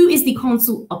 who is the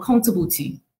council accountable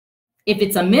to? If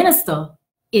it's a minister,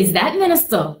 is that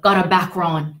minister got a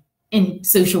background in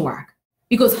social work?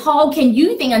 Because how can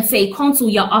you think and say, council,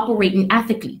 you're operating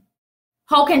ethically?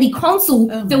 How can the council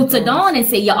filter down and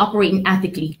say you're operating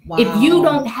ethically if you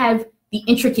don't have the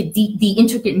intricate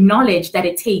knowledge that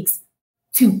it takes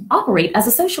to operate as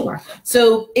a social worker?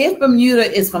 So if Bermuda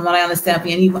is, from what I understand,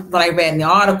 from what I read in the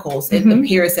articles, it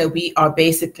appears that we are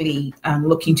basically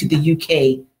looking to the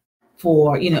UK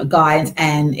for, guidance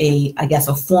and a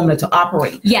formula to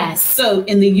operate. Yes. So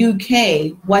in the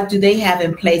UK, what do they have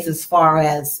in place as far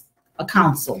as a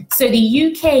council? So the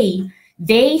UK,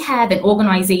 they have an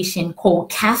organization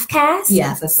called CAFCASS.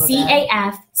 Yes, that's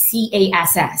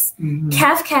CAFCASS.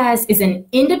 CAFCASS is an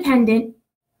independent,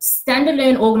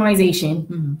 standalone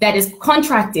organization that is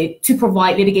contracted to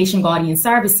provide litigation guardian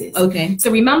services. Okay.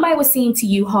 So remember I was saying to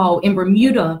you how in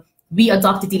Bermuda, we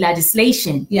adopted the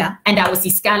legislation. Yeah. And that was the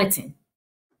skeleton.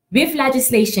 With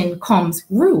legislation comes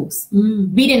rules.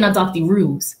 We didn't adopt the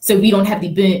rules. So we don't have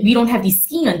the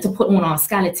skin to put on our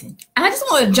skeleton. And I just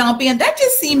want to jump in. That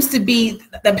just seems to be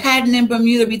the pattern in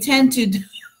Bermuda. We tend to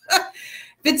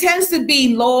it tends to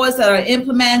be laws that are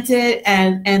implemented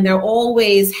and they're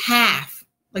always half.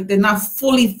 Like they're not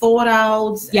fully thought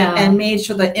out and made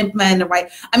sure they're implemented right.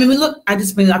 I mean, I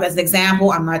just bring it up as an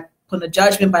example. I'm not putting a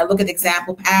judgment, but I look at the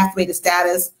example, pathway to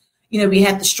status. We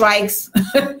had the strikes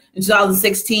in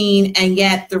 2016, and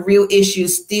yet the real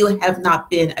issues still have not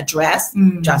been addressed,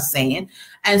 just saying.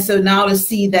 And so now to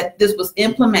see that this was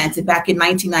implemented back in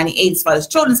 1998 as far as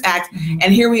Children's Act,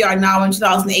 and here we are now in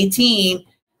 2018,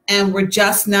 and we're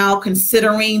just now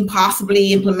considering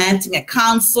possibly implementing a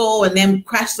council, and then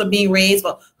questions are being raised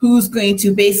about who's going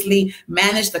to basically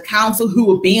manage the council, who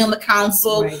will be on the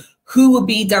council, Right. who will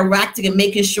be directing and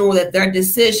making sure that their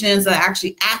decisions are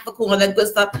actually ethical and that good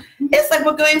stuff. It's like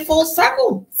we're going full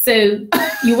circle. So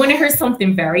you want to hear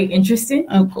something very interesting?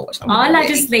 Of course. Our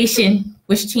legislation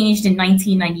was changed in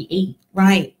 1998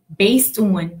 Right. based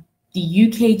on the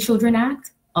UK Children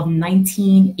Act of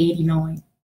 1989.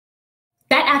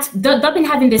 That act, they've been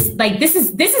having this, like, this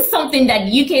is something that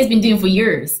the UK has been doing for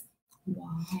years. Wow.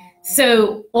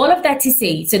 So all of that to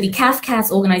say, so the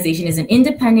CAFCAS organization is an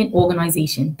independent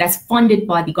organization that's funded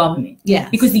by the government. Yes.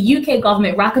 Because the UK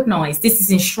government recognized this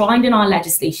is enshrined in our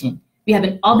legislation. We have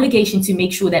an obligation to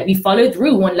make sure that we follow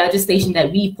through on legislation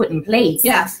that we put in place.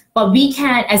 Yes. But we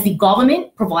can't, as the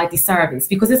government, provide the service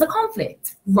because there's a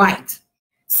conflict. Right.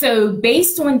 So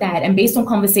based on that, and based on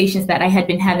conversations that I had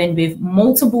been having with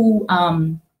multiple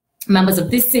members of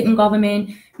this sitting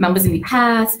government, members in the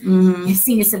past,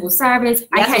 senior civil servants,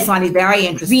 I find it very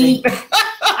interesting.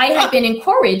 I had been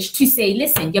encouraged to say,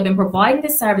 listen, you've been providing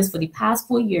this service for the past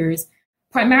 4 years,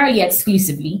 primarily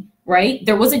exclusively, right?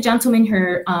 There was a gentleman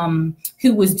here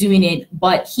who was doing it,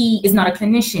 but he is not a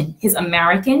clinician. He's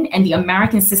American, and the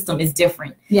American system is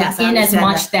different. Yes, in as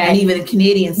much that, and even the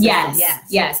Canadian system.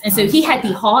 Yes. And so he had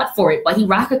the heart for it, but he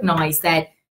recognized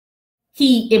that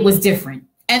it was different.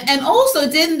 And also,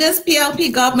 didn't this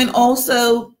PLP government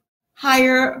also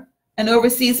hire an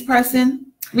overseas person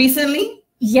recently?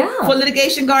 Yeah. For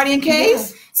litigation guardian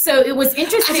case? Yeah. So it was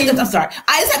interesting. I'm sorry.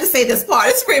 I just have to say this part.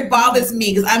 This really bothers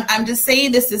me because I'm just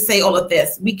saying this to say all of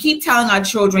this. We keep telling our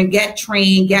children, get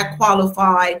trained, get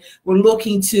qualified. We're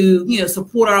looking to,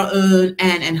 support our own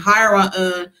and hire our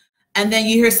own. And then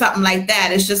you hear something like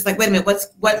that. It's just like, wait a minute,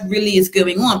 what really is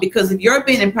going on? Because if you're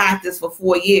been in practice for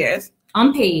 4 years.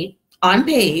 Unpaid.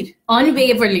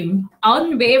 Unwaveringly,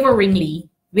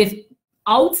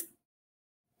 without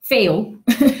fail.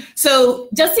 So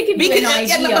just to give you an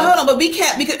idea. Hold on, but we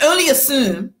could only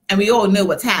assume, and we all know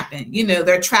what's happened.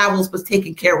 Their travels was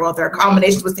taken care of, their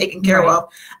accommodations was taken care of.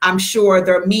 I'm sure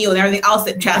their meal and everything else,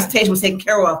 that transportation was taken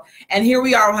care of. And here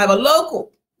we are, we have a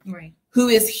local who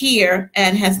is here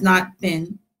and has not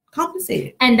been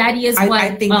compensated. And that is what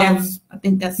I think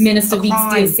that's Minister Weeks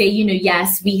did say.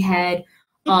 Yes, we had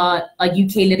a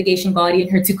UK litigation guardian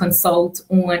here to consult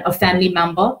on a family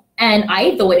member. And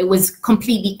I thought it was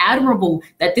completely admirable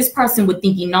that this person would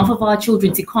think enough of our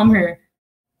children to come here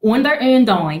on their own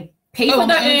dime, pay for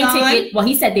their own ticket. Well,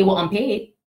 he said they were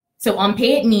unpaid. So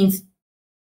unpaid means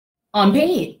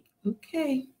unpaid.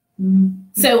 Okay.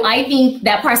 So I think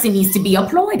that person needs to be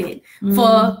applauded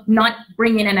for not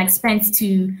bringing an expense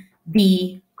to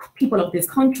the people of this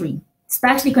country,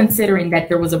 especially considering that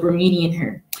there was a Bermudian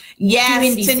here.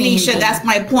 Yes, Tanisha, that's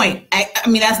my point. I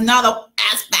mean, that's another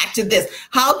aspect to this.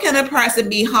 How can a person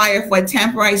be hired for a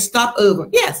temporary stopover?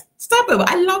 Yes, stopover.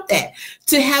 I love that.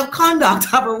 To have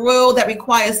conduct of a role that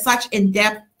requires such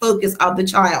in-depth focus of the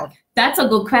child. That's a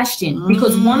good question,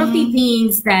 because one of the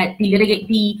things that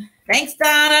Thanks,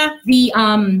 Donna. The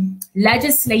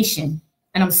legislation,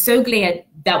 and I'm so glad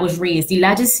that was raised, the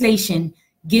legislation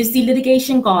gives the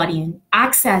litigation guardian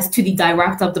access to the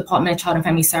Director of Department of Child and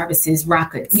Family Services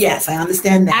records. Yes, I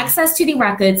understand that. Access to the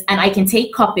records, and I can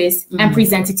take copies and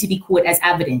present it to the court as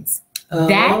evidence. Oh.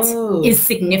 That is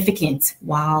significant.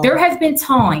 Wow. There have been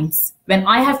times when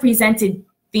I have presented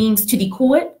things to the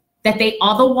court that they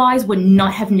otherwise would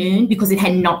not have known because it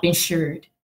had not been shared.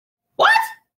 What?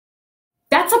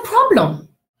 That's a problem.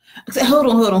 Hold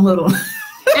on.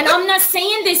 And I'm not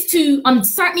saying this I'm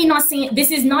certainly not saying this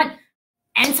is not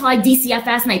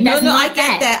anti-DCFS night. That's I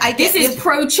get that. This is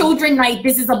pro-children night.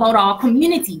 This is about our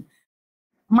community.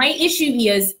 My issue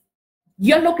is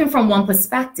you're looking from one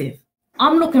perspective.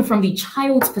 I'm looking from the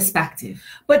child's perspective.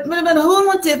 But hold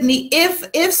on, Tiffany.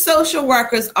 If social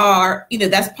workers are,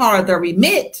 that's part of their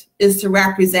remit is to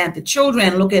represent the children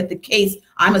and look at the case,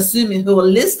 I'm assuming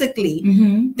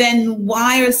holistically, then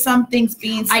why are some things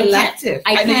being selective?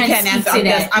 I can't speak to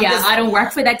that. I don't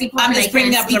work for that department. I'm just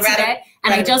bringing up the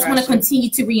and I just want to continue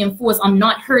to reinforce, I'm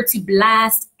not here to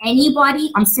blast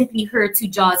anybody. I'm simply here to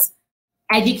just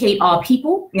educate our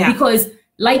people. Yeah. Because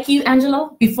like you,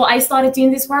 Angela, before I started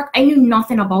doing this work, I knew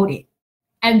nothing about it.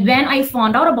 And then I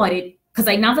found out about it because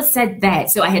I never said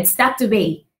that. So I had stepped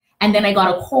away and then I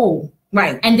got a call.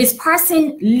 Right. And this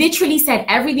person literally said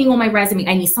everything on my resume.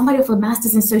 I need somebody with a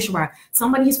master's in social work,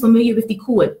 somebody who's familiar with the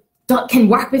court, can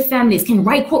work with families, can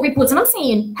write court reports. And I'm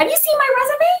saying, have you seen my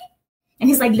resume? And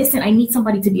he's like, listen, I need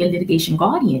somebody to be a litigation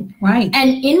guardian. Right.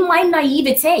 And in my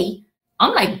naivete,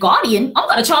 I'm like, guardian? I've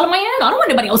got a child of my own. I don't want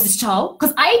anybody else's child.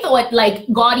 Because I thought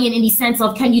like guardian in the sense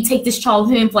of, can you take this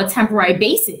child home for a temporary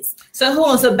basis? So hold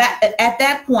on. So back at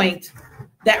that point,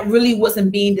 that really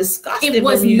wasn't being discussed. It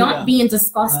was not being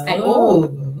discussed at all.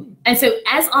 And so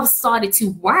as I've started to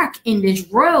work in this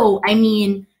role, I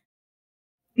mean,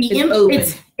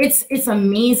 it's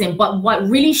amazing. But what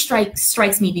really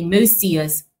strikes me the most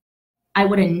is I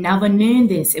would have never known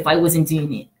this if I wasn't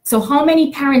doing it. So how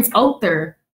many parents out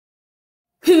there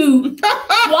who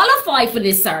qualify for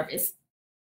this service,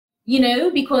 you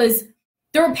know, because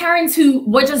there are parents who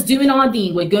were just doing our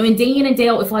thing, we're going day in and day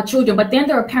out with our children, but then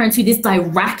there are parents who this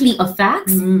directly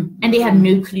affects and they have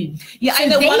no clue. Yeah, so I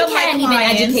know they one of can't my even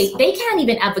clients, educate, they can't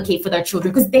even advocate for their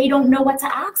children because they don't know what to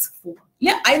ask for.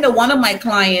 Yeah, I know one of my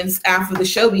clients after the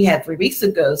show we had 3 weeks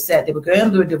ago said they were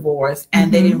going through a divorce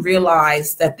and they didn't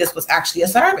realize that this was actually a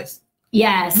service.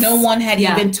 Yes. No one had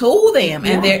even told them,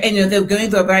 and they're going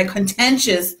through a very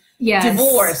contentious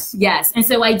divorce. Yes, and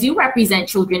so I do represent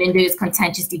children in those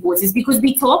contentious divorces because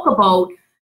we talk about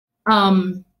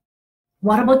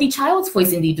what about the child's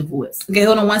voice in the divorce? Okay,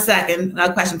 hold on 1 second.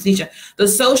 Another question, Tanisha. The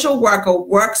social worker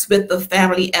works with the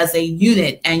family as a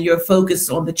unit, and you're focused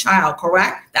on the child,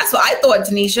 correct? That's what I thought,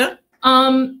 Tanisha.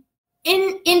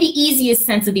 In the easiest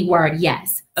sense of the word,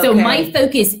 yes. So my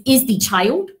focus is the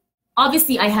child.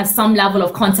 Obviously, I have some level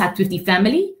of contact with the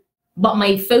family, but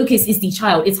my focus is the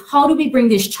child. It's how do we bring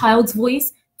this child's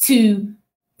voice to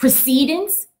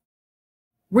proceedings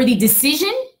where the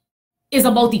decision is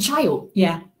about the child.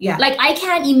 Yeah. Like I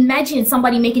can't imagine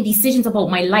somebody making decisions about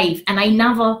my life and I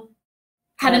never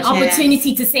had an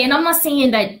opportunity to say, and I'm not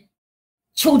saying that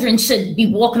children should be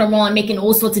walking around making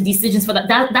all sorts of decisions for that.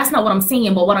 That's not what I'm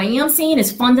saying. But what I am saying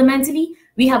is fundamentally,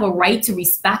 we have a right to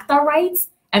respect our rights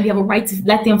and we have a right to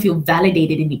let them feel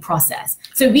validated in the process.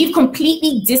 So we've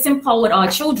completely disempowered our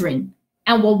children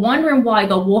and we're wondering why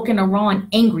they're walking around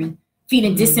angry,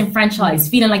 feeling disenfranchised,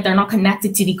 feeling like they're not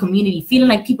connected to the community, feeling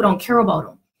like people don't care about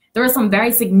them. There are some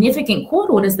very significant court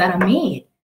orders that are made.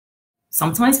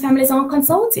 Sometimes families aren't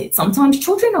consulted. Sometimes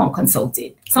children aren't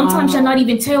consulted. Sometimes you're not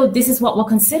even told this is what we're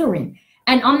considering.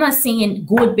 And I'm not saying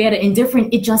good, better,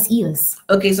 indifferent. It just is.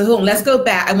 Okay, so hold on. Let's go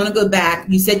back. I want to go back.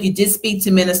 You said you did speak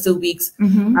to Minister Weeks,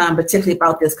 particularly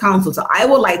about this council. So I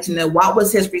would like to know what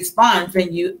was his response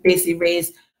when you basically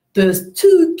raised those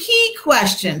 2 key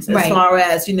questions as far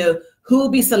as, you know, who will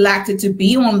be selected to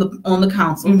be on the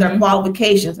council, their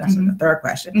qualifications. That's the 3rd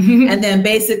question. And then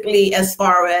basically as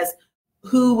far as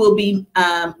who will be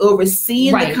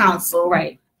overseeing the council.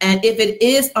 And if it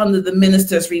is under the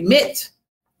minister's remit,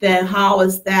 then how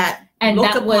is that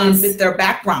looked upon with their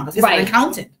background? Because it's an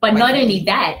accountant. But not only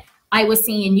that, I was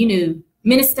saying, you know,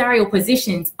 ministerial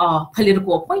positions are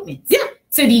political appointments. Yeah.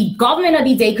 So the government of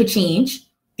the day could change,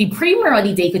 the premier of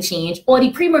the day could change, or the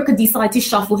premier could decide to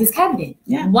shuffle his cabinet.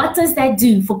 Yeah. What does that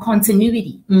do for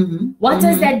continuity? What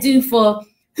does that do for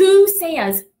who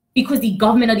says, because the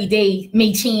government of the day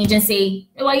may change and say,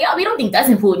 well, yeah, we don't think that's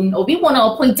important, or we want to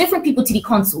appoint different people to the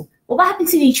council. Well, what happened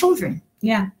to the children?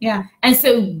 Yeah. And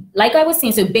so, like I was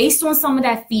saying, so based on some of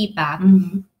that feedback,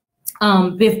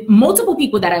 with multiple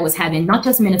people that I was having, not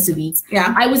just Minister Weeks,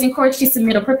 I was encouraged to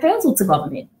submit a proposal to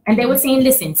government. And they were saying,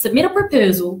 listen, submit a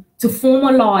proposal to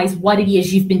formalize what it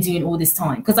is you've been doing all this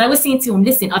time. Because I was saying to them,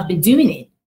 listen, I've been doing it.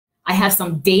 I have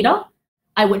some data.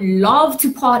 I would love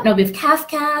to partner with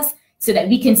CAFCAS so that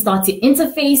we can start to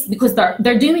interface, because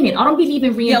they're doing it. I don't believe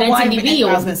in reinventing the wheel.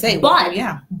 I was going to say,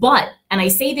 but, and I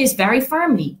say this very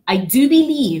firmly, I do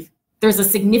believe there's a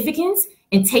significance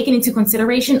in taking into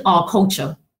consideration our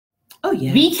culture. Oh,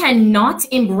 yeah. We cannot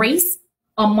embrace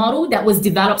a model that was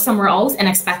developed somewhere else and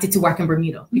expect it to work in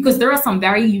Bermuda, because there are some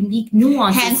very unique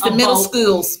nuances. Hence the middle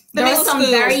schools. There are some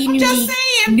very unique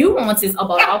nuances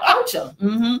about our culture.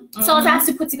 So I was asked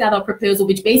to put together a proposal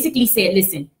which basically said,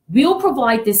 listen, we'll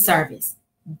provide this service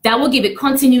that will give it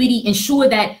continuity, ensure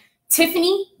that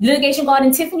Tiffany, litigation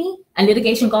guardian Tiffany, and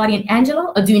litigation guardian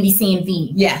Angela are doing the same thing.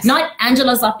 Yes. Not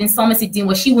Angela's up in Somerset doing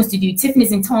what she wants to do,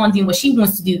 Tiffany's in town doing what she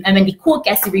wants to do, and when the court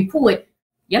gets the report,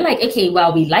 you're like, okay,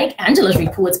 well, we like Angela's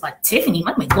reports, but Tiffany,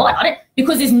 oh my God,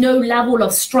 because there's no level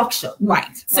of structure.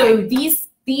 So these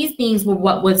things were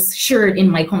what was shared in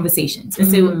my conversations. And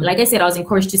so, like I said, I was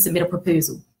encouraged to submit a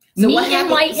proposal. So me and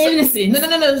my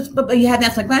innocence. No. But you hadn't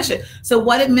asked my question. So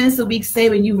what did Minister Weeks say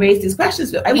when you raised these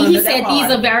questions? He said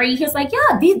he was like,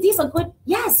 yeah, these are good.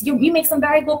 Yes, you make some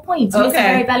very good points. You make some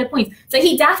very valid points. So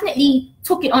he definitely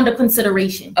took it under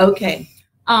consideration. Okay.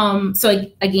 So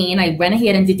again, I went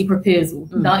ahead and did the proposal.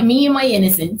 Not me and my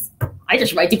innocence. I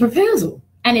just write the proposal.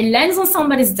 And it lands on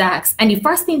somebody's desk. And the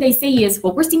first thing they say is,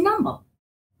 well, where's the number?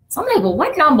 So I'm like, well,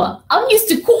 what number? I'm used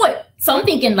to court. So I'm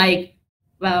thinking like,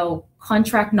 well,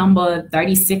 contract number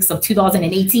 36 of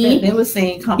 2018. They were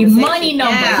saying the money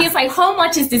number. Yeah. He's like, how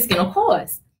much is this going to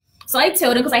cost? So I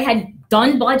told him, because I had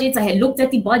done budgets, I had looked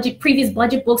at the previous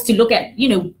budget books to look at,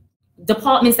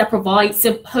 departments that provide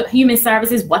human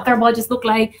services, what their budgets look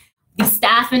like, the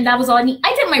staffing that was on me.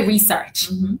 I did my research,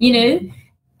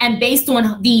 and based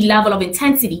on the level of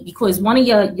intensity, because one of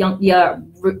your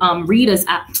readers,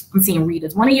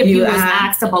 one of your viewers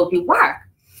asked about the work.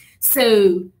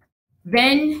 So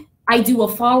then I do a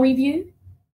fall review.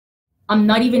 I'm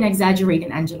not even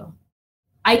exaggerating, Angela.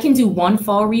 I can do one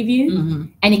fall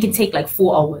review and it can take like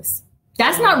 4 hours.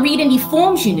 That's not reading the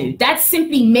forms, That's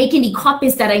simply making the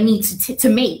copies that I need to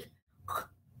make.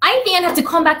 I then have to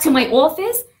come back to my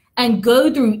office and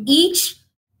go through each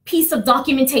piece of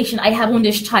documentation I have on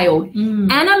this child,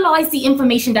 analyze the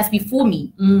information that's before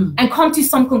me, and come to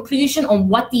some conclusion on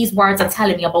what these words are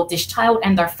telling me about this child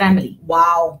and their family.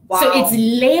 Wow. So it's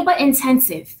labor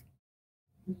intensive.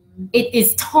 It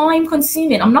is time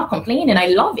consuming. I'm not complaining. I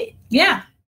love it. Yeah.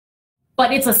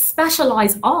 But it's a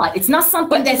specialized art. It's not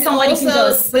something that somebody can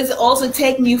just... But is it also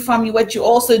taking you from what you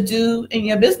also do in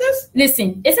your business?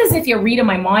 Listen, it's as if you're reading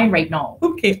my mind right now.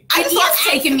 Okay. It is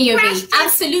taking me away.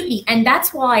 Absolutely. And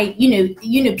that's why,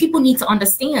 people need to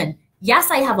understand.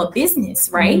 Yes, I have a business,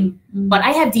 right? But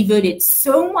I have devoted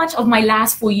so much of my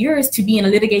last 4 years to being a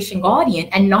litigation guardian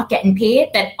and not getting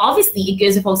paid that obviously it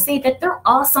goes without saying that there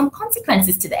are some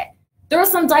consequences to that. There are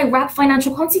some direct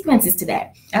financial consequences to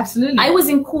that. Absolutely. I was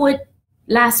in court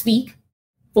last week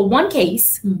for one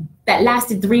case that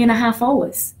lasted 3.5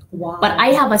 hours. Wow. But I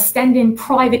have a standing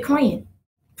private client.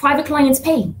 Private clients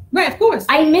pay. Right, of course.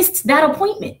 I missed that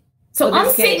appointment. So I'm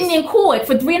sitting in court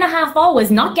for 3.5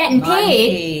 hours, not getting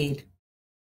paid.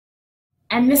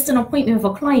 And missed an appointment with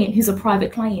a client who's a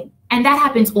private client. And that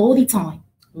happens all the time.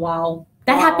 Wow.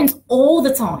 That happens all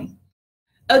the time.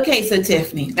 Okay, so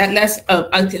Tiffany, let's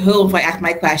hold on before I ask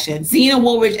my question. Zena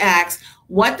Woolridge asks,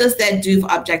 what does that do for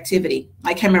objectivity?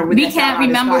 I can't remember. We can't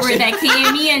remember where that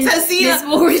came in. So Zena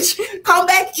Woolridge, come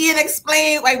back in and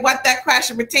explain what that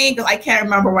question pertains, because I can't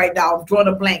remember right now. I'm drawing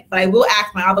a blank, but I will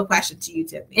ask my other question to you,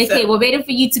 Tiffany. Okay, we're waiting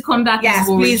for you to come back. Yes,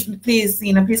 please,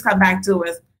 Zena, please come back to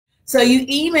us. So you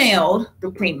emailed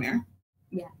the premier.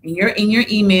 Yeah. In your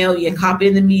email, you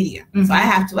copied the media. So I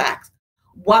have to ask,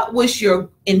 what was your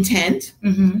intent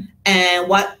and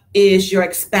what is your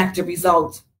expected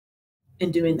result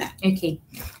in doing that? Okay.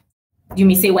 You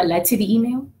may say what led to the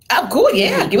email? Oh, cool.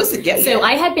 Yeah. Give us a guess. So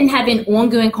I have been having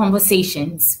ongoing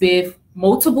conversations with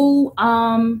multiple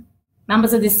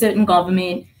members of this certain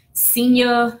government,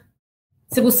 senior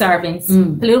civil servants,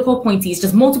 political appointees,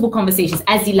 just multiple conversations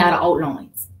as the letter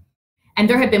outlines. And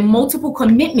there have been multiple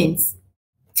commitments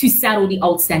to settle the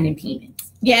outstanding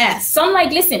payments. Yes. So I'm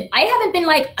like, listen, I haven't been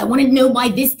like, I want to know why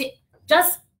this did.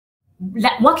 Just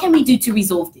what can we do to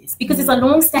resolve this? Because it's a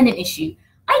long-standing issue.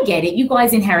 I get it. You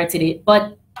guys inherited it,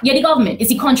 but you're the government. It's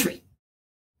the country.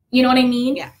 You know what I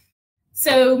mean? Yeah.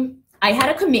 So I had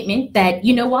a commitment that,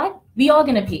 you know what? We are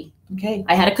going to pay. Okay.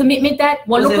 I had a commitment that...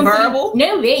 Was it verbal?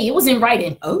 No way. It was in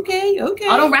writing. Okay.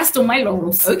 I don't rest on my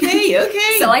laurels.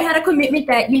 Okay. So I had a commitment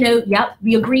that, yep,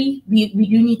 we agree. We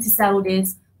do need to settle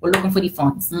this. We're looking for the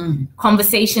funds.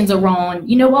 Conversations around,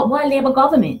 you know what? We're a labor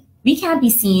government. We can't be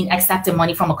seen accepting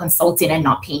money from a consultant and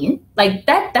not paying. Like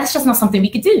that's just not something we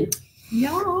could do.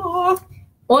 Yeah.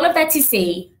 All of that to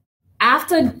say,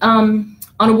 after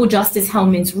Honorable Justice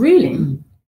Hellman's ruling,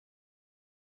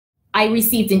 I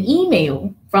received an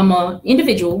email from an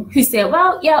individual who said,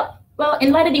 well,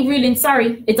 in light of the ruling,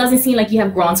 sorry, it doesn't seem like you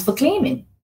have grounds for claiming.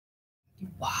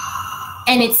 Wow.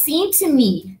 And it seemed to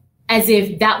me as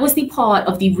if that was the part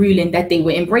of the ruling that they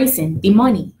were embracing, the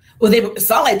money. Well, it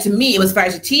sounded like to me it was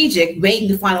very strategic, waiting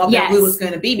to find out what that rule was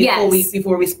going to be before we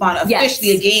respond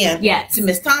officially again to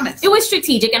Ms. Thomas. It was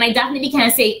strategic, and I definitely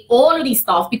can't say all of these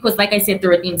stuff because, like I said,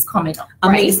 there are things coming up.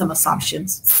 I'm making some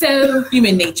assumptions. So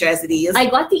human nature as it is. I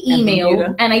got the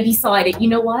email, and I decided, you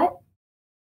know what?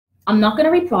 I'm not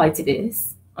going to reply to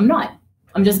this. I'm not.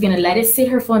 I'm just going to let it sit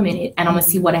here for a minute, and I'm going to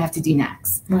see what I have to do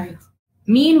next. Right.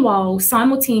 Meanwhile,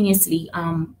 simultaneously,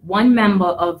 one member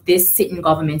of this sitting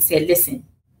government said, listen,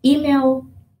 email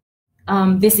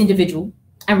this individual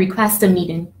and request a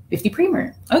meeting with the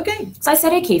premier. Okay. So I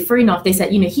said, okay, fair enough. They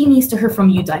said, he needs to hear from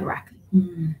you directly.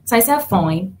 So I said,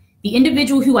 fine. The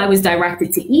individual who I was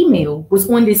directed to email was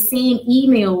on the same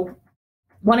email,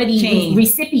 one of the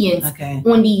recipients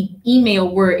on the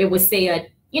email where it would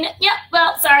say,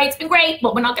 sorry, it's been great,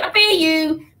 but we're not going to pay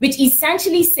you, which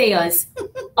essentially says,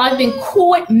 I've been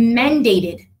court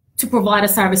mandated to provide a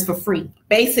service for free.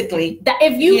 Basically, that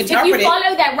if you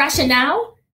follow that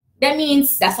rationale, that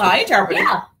means that's how I interpret it.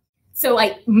 Yeah. So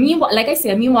meanwhile, like I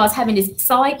said, I was having this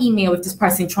side email with this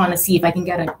person trying to see if I can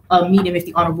get a meeting with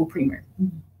the Honorable Premier.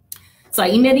 So I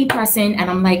emailed the person and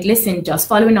I'm like, listen, just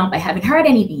following up, I haven't heard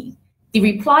anything. The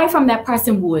reply from that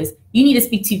person was, you need to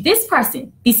speak to this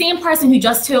person, the same person who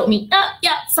just told me,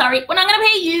 yeah, sorry, we're not going to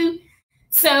pay you.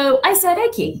 So I said,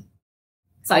 okay.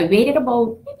 So I waited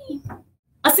about maybe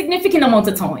a significant amount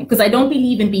of time because I don't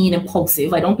believe in being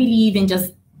impulsive. I don't believe in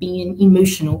just being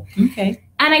emotional. Okay.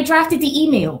 And I drafted the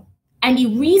email. And the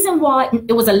reason why,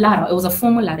 it was a letter, it was a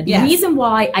formal letter. The reason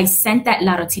why I sent that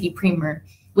letter to the Premier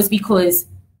was because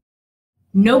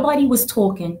nobody was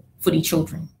talking for the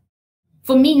children.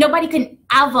 For me, nobody can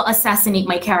ever assassinate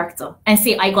my character and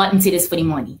say I got into this for the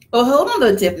money. Well, hold on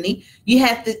though, Tiffany. You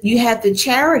have the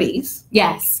charities.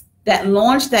 Yes. That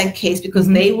launched that case because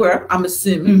they were, I'm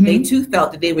assuming, they too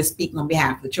felt that they were speaking on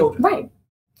behalf of the children. Right.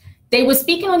 They were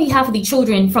speaking on behalf of the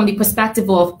children from the perspective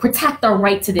of protect our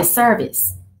right to this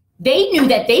service. They knew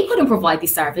that they couldn't provide the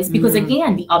service because,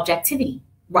 again, the objectivity.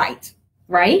 Right.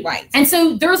 Right? Right. And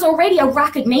so there's already a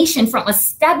recognition from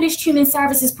established human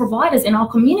services providers in our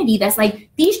community that's like,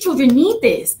 these children need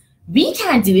this. We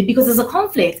can't do it because there's a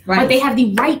conflict, but they have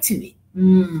the right to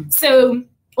it. So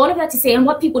all of that to say, and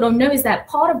what people don't know is that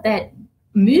part of that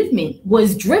movement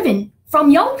was driven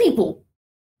from young people,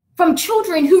 from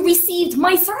children who received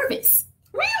my service.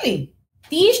 Really?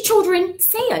 These children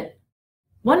said,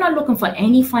 we're not looking for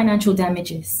any financial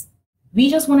damages. We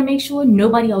just want to make sure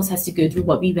nobody else has to go through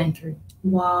what we went through.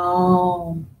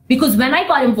 Wow. Because when I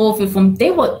got involved with them, they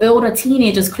were older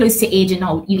teenagers close to aging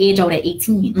out. You age out at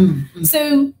 18.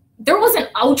 So there was an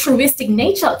altruistic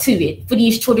nature to it for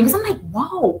these children. Because I'm like,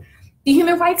 wow, the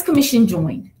Human Rights Commission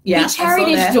joined. The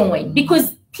charities joined.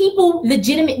 Because people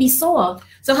legitimately saw.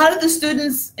 So how did the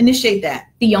students initiate that?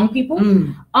 The young people?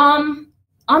 I'm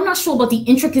not sure about the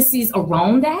intricacies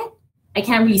around that. I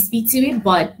can't really speak to it,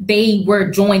 but they were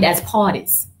joined as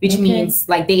parties, which means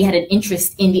like they had an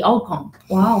interest in the outcome.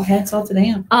 Wow, hats off to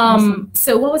them.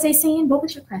 So what was I saying? What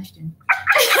was your question?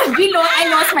 I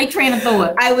lost my train of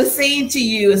thought. I was saying to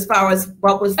you as far as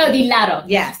what was the ladder.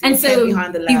 Yes. And so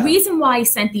behind the reason why I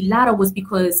sent the ladder was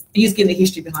because you was getting the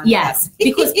history behind the ladder.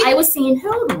 Because I was saying,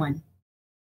 hold on.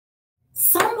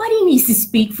 Somebody needs to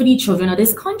speak for the children of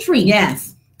this country.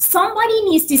 Yes. Somebody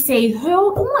needs to say,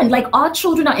 hold on, like our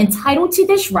children are entitled to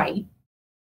this right.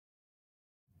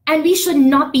 And we should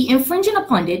not be infringing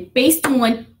upon it based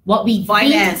on what we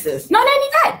finances. Not only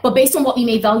that, but based on what we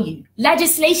may value.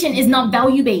 Legislation is not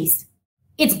value-based.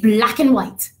 It's black and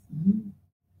white.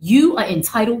 You are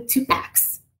entitled to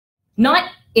X. Not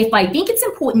if I think it's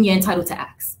important, you're entitled to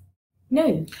X.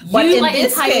 No, but in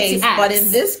this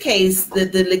case,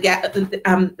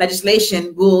 the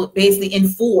legislation will basically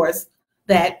enforce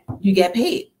that you get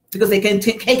paid because they can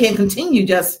continue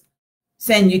just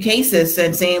send you cases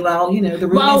and saying, well, you know, the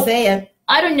ruling said.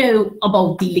 I don't know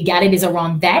about the legalities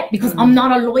around that because I'm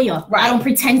not a lawyer. Right. I don't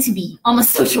pretend to be. I'm a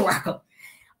social worker.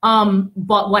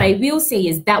 But what I will say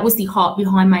is that was the heart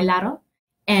behind my letter.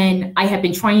 And I have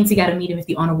been trying to get a meeting with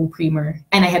the Honorable Premier,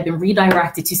 and I have been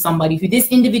redirected to somebody who this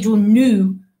individual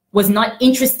knew was not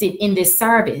interested in this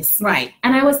service. Right.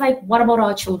 And I was like, what about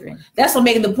our children? That's what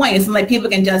making the point. It's like people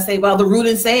can just say, well, the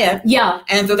ruling said. Yeah.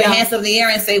 And throw their hands up in the air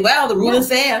and say, well, the ruling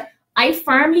said. I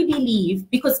firmly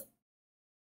believe, because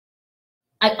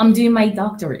I'm doing my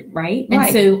doctorate, right?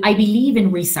 And so I believe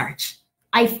in research.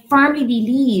 I firmly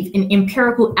believe in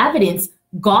empirical evidence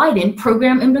guiding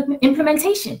program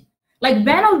implementation. Like,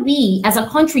 when are we as a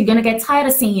country going to get tired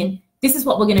of saying, this is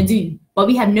what we're going to do, but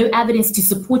we have no evidence to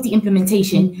support the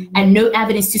implementation and no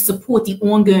evidence to support the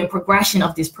ongoing progression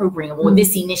of this program or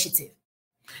this initiative?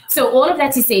 So all of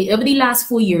that to say, over the last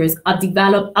 4 years,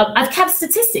 I've kept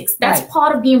statistics. That's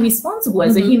part of being responsible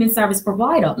as a human service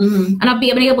provider. And I've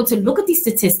been able to look at these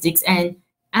statistics and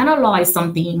analyze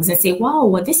some things and say, wow,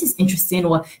 well, this is interesting,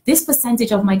 or this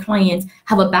percentage of my clients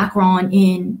have a background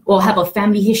in or have a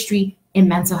family history in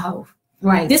mental health.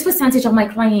 Right. This percentage of my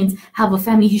clients have a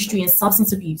family history in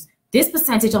substance abuse. This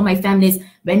percentage of my families,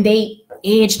 when they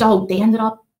aged out, they ended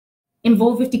up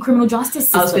involved with the criminal justice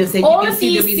system. I was going to say, all you can of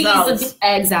see these the results. things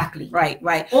exactly.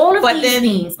 Right. All of these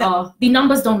things, the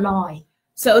numbers don't lie.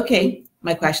 So, okay,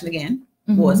 my question again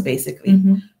was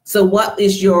basically, so what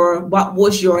was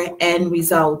your end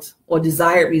result or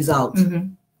desired result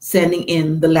sending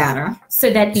in the letter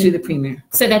to the Premier?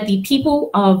 So that the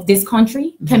people of this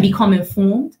country can become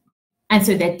informed, and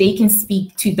so that they can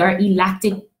speak to their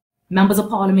elected members of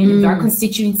parliament in their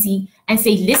constituency and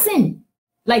say, listen,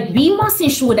 like, we must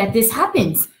ensure that this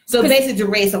happens. So basically to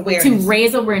raise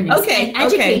awareness. And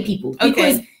educate people.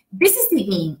 Because this is the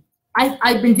thing.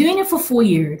 I've been doing it for 4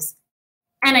 years,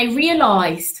 and I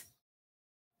realized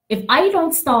if I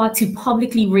don't start to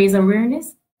publicly raise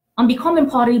awareness, I'm becoming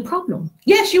part of the problem.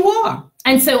 Yes, you are.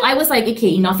 And so I was like,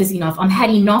 okay, enough is enough. I'm had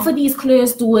enough of these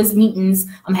closed doors meetings.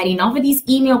 I'm had enough of these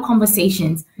email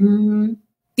conversations. Mm-hmm.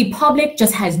 The public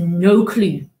just has no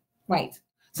clue. Right.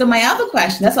 So my other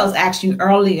question, that's what I was asking you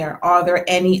earlier, are there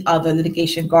any other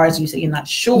litigation guards? You say you're not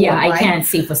sure. Yeah, right? I can't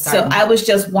say for certain. So I was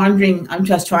just wondering, I'm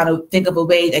just trying to think of a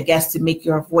way, I guess, to make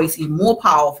your voice even more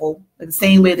powerful. Like the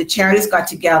same way the charities got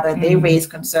together and they raised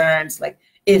concerns, like,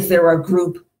 is there a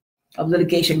group of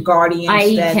litigation guardians?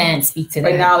 I can't speak to that.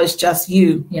 Right now it's just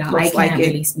you. Yeah, Looks I can't like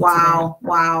really it. speak Wow,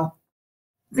 wow.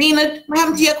 Zena, what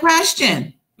happened to your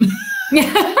question? I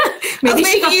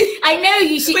know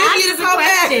you should ask the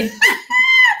question.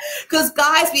 Because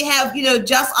guys, we have,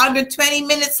 just under 20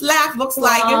 minutes left. Looks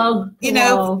like it.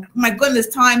 My goodness,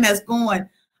 time has gone.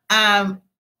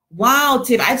 Wow,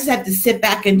 Tiff, I just have to sit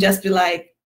back and just be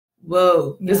like,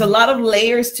 whoa, there's a lot of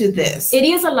layers to this. It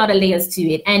is a lot of layers to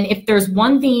it. And if there's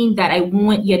one thing that I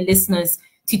want your listeners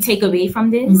to take away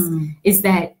from this is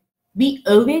that we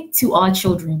owe it to our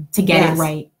children to get it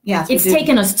right. Yes, it's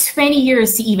taken us 20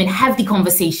 years to even have the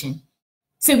conversation.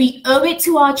 So we owe it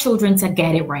to our children to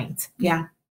get it right. Yeah.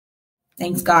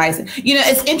 Thanks, guys.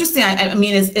 It's interesting. I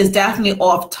mean, it's definitely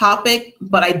off topic,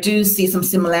 but I do see some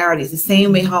similarities. The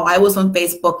same way how I was on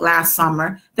Facebook last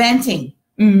summer venting,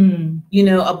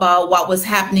 about what was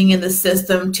happening in the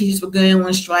system. Teachers were going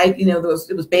on strike. It was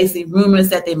basically rumors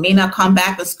that they may not come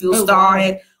back when school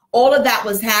started. Wow. All of that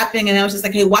was happening. And I was just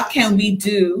like, hey, what can we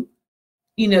do,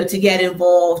 to get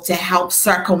involved to help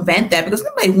circumvent that? Because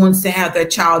nobody wants to have their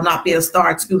child not be able to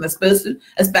start school they're supposed to,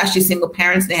 especially single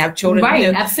parents. They have children,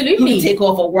 right? Absolutely, who take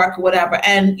off of work or whatever.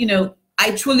 And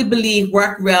I truly believe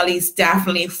work rallies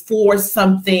definitely force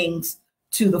some things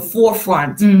to the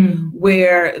forefront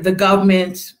where the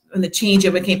government and the change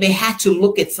of it came. They had to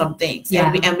look at some things,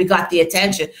 and we got the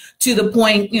attention to the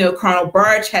point. Colonel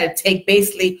Burge had to take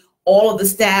basically all of the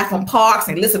staff on parks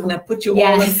and listen, we're going to put you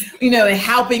all in, and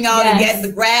helping out and getting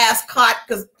the grass cut,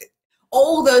 because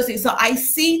all those things. So I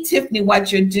see, Tiffany,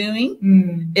 what you're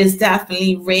doing is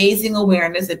definitely raising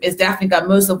awareness. It's definitely got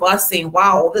most of us saying,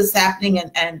 wow, all this is happening,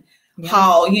 and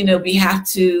how, we have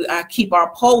to keep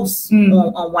our pulse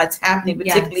on what's happening,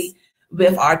 particularly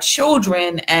with our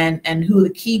children and who the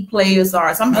key players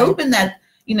are. So I'm hoping that,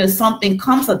 something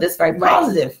comes of this very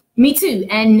positive. Me too.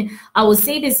 And I will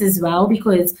say this as well,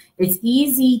 because it's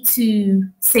easy to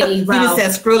say, well, you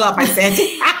said screw up, I said.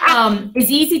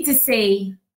 It's easy to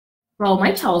say, well,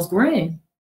 my child's grown.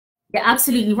 You're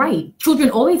absolutely right. Children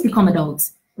always become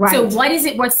adults. Right. So what is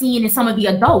it we're seeing in some of the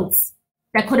adults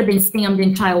that could have been stemmed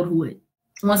in childhood?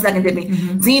 1 second,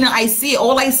 Tiffany. Zena,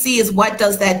 all I see is what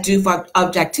does that do for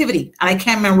objectivity? And I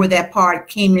can't remember where that part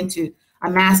came into.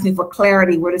 I'm asking for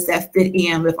clarity. Where does that fit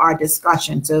in with our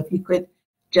discussion? So if you could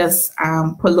just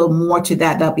put a little more to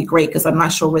that, that'd be great, because I'm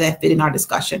not sure where that fit in our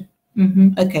discussion.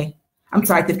 Okay. I'm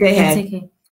sorry, go ahead. That's okay.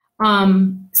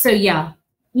 So yeah,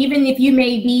 even if you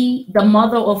may be the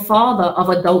mother or father of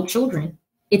adult children,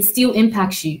 it still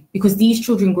impacts you, because these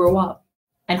children grow up.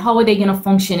 And how are they going to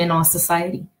function in our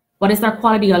society? What is their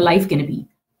quality of life going to be?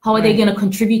 How are they going to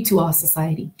contribute to our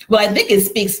society? Well, I think it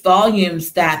speaks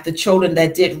volumes that the children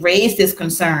that did raise this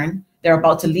concern, they're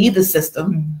about to leave the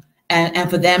system. And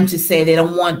for them to say they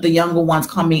don't want the younger ones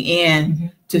coming in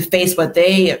to face what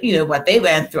they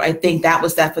went through. I think that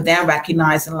was that for them,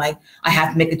 recognizing like, I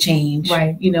have to make a change.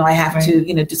 Right. I have to,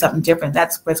 do something different.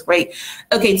 That's great.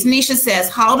 Okay. Tanisha says,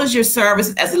 how does your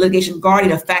service as a litigation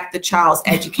guardian affect the child's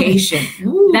education?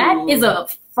 That is a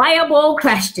fireball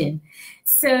question.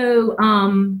 So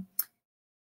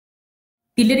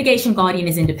the litigation guardian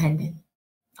is independent.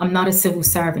 I'm not a civil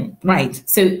servant. Right.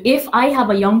 So if I have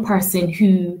a young person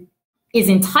who is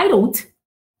entitled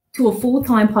to a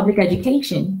full-time public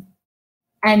education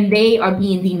and they are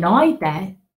being denied that,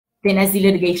 then as the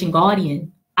litigation guardian,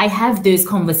 I have those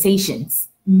conversations.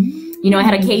 I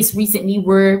had a case recently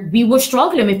where we were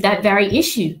struggling with that very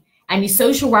issue, and the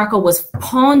social worker was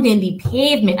pounding the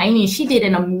pavement. I mean, she did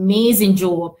an amazing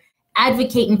job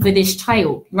advocating for this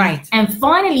child. Right. And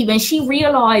finally, when she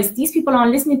realized these people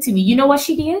aren't listening to me, you know what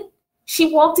she did?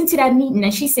 She walked into that meeting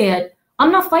and she said,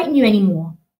 I'm not fighting you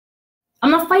anymore. I'm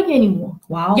not fighting you anymore.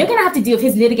 Wow. You're going to have to deal with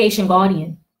his litigation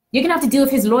guardian. You're going to have to deal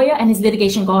with his lawyer and his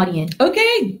litigation guardian.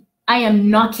 Okay. I am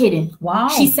not kidding. Wow.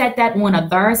 She said that on a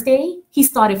Thursday. He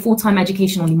started full-time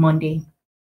education on a Monday.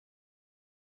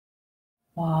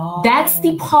 Wow. That's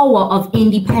the power of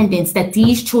independence that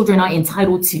these children are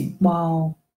entitled to.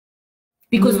 Wow.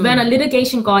 Because when a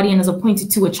litigation guardian is appointed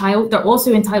to a child, they're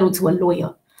also entitled to a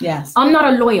lawyer. Yes. I'm not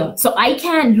a lawyer, so I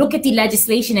can't look at the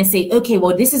legislation and say, okay,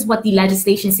 well, this is what the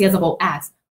legislation says about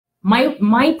X.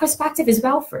 My perspective is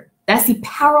welfare. That's the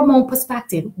paramount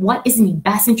perspective. What is in the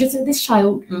best interest of this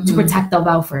child to protect their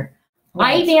welfare?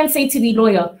 Right. I then say to the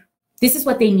lawyer, this is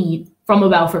what they need from a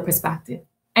welfare perspective.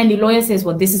 And the lawyer says,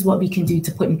 well, this is what we can do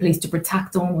to put in place to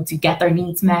protect them or to get their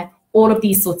needs met, all of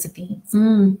these sorts of things.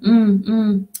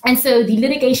 And so the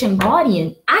litigation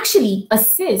guardian actually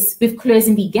assists with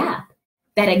closing the gap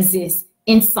that exists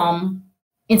in some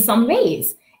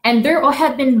ways. And there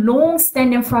have been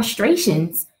long-standing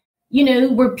frustrations, you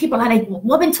know, where people are like,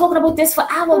 we've been talking about this for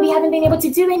hours, we haven't been able to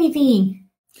do anything.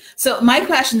 So my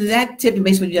question is that, Tiffany,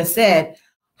 based on what you just said,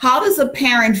 how does a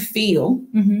parent feel?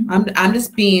 I'm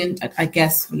just being, I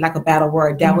guess, like a battle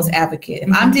word, devil's advocate. If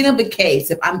I'm dealing with a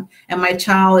case, and my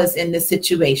child is in this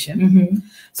situation,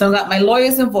 so I've got my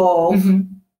lawyers involved,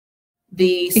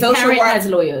 the social worker has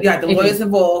lawyers. Yeah, the lawyers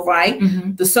involved, right?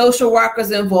 The social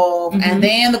workers involved, and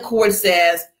then the court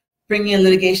says, bring in a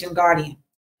litigation guardian.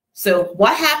 So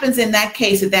what happens in that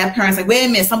case if that parent's like, wait a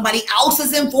minute, somebody else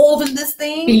is involved in this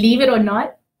thing? Believe it or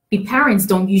not, the parents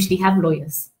don't usually have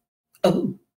lawyers.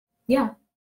 Oh. Yeah.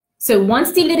 So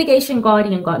once the litigation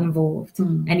guardian got involved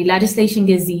and the legislation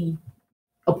gives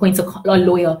appoints a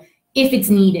lawyer if it's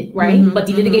needed, right? But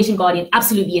the litigation guardian,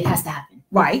 absolutely, it has to happen.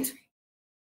 Right.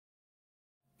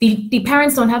 The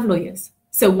parents don't have lawyers.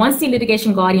 So once the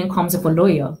litigation guardian comes with a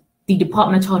lawyer, the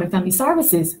Department of Child and Family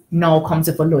Services now comes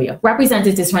with a lawyer.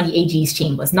 Representatives from the AG's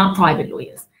chambers, not private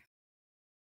lawyers.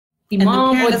 The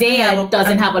mom or dad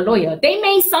doesn't have a lawyer. They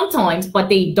may sometimes, but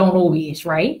they don't always,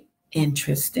 right?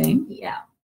 Interesting. Yeah.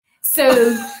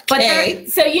 So, but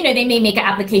so, you know, they may make an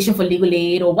application for legal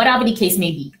aid or whatever the case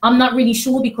may be. I'm not really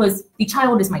sure because the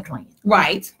child is my client.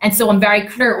 Right. And so I'm very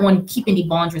clear on keeping the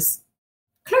boundaries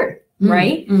clear,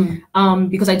 right?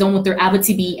 Because I don't want there ever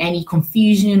to be any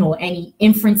confusion or any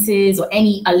inferences or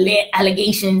any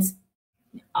allegations.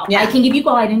 I can give you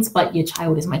guidance, but your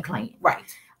child is my client. Right.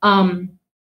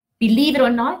 Believe it or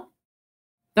not,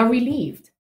 they're relieved.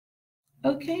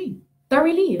 Okay. They're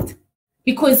relieved.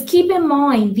 Because keep in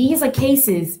mind, these are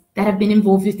cases that have been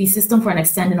involved with the system for an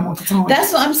extended amount of time.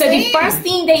 That's what I'm saying. So the first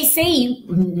thing they say,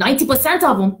 90%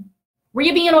 of them, where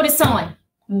you being all this time?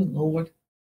 Oh, Lord.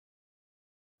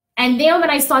 And then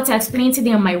when I start to explain to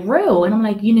them my role, and I'm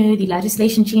like, you know, the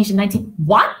legislation changed in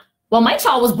What? Well, my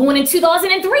child was born in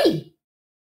 2003.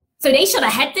 So they should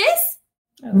have had this?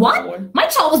 Oh, what? Lord. My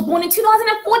child was born in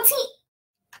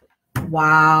 2014.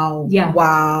 Wow. Yeah.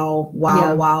 Wow.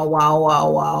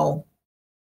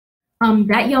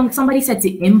 Somebody said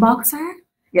to inbox her.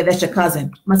 Yeah, that's your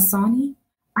cousin. Masani.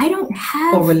 I don't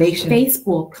have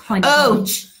Facebook. Honey. Oh.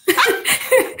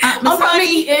 I'm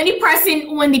probably the only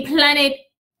person on the planet.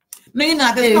 No, you're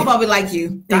not. There's probably like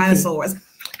you. Dinosaurs.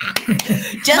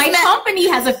 My company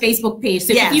has a Facebook page.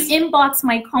 So if you inbox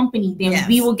my company, then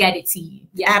we will get it to you.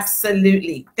 Yes.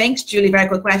 Absolutely. Thanks, Julie. Very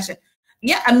good question.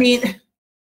 Yeah, I mean,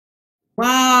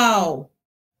 wow.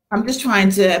 I'm just trying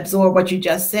to absorb what you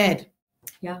just said.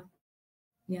 Yeah.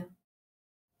 Yeah.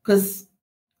 Because,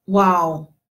 wow.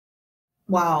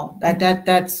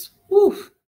 That's,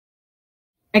 oof.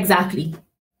 Exactly.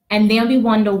 And then we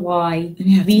wonder why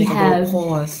we have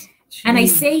pause. And I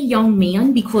say young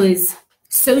men because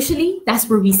socially, that's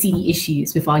where we see the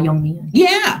issues with our young men.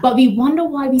 Yeah. But we wonder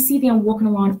why we see them walking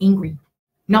around angry,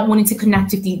 not wanting to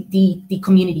connect with the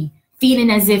community, feeling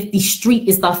as if the street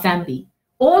is their family.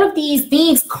 All of these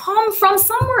things come from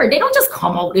somewhere. They don't just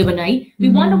come out overnight. We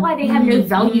wonder why they have no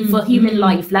value for human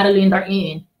life, let alone their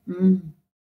own. I'm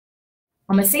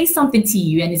going to say something to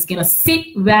you and it's going to sit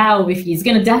well with you. It's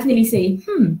going to definitely say,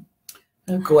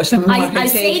 Oh gosh, I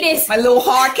say this. My little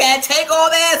heart can't take all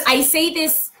this. I say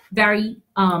this very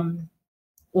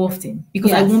often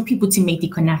because I want people to make the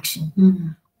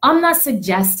connection. I'm not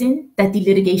suggesting that the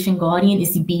litigation guardian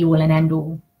is the be all and end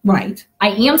all. Right. I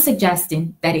am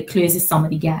suggesting that it closes some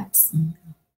of the gaps.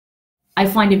 I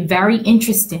find it very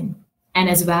interesting and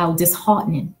as well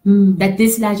disheartening that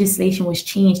this legislation was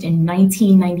changed in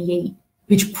 1998,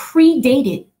 which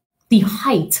predated the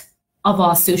height of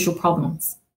our social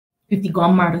problems with the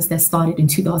gun murders that started in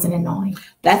 2009.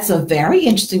 That's a very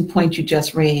interesting point you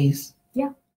just raised.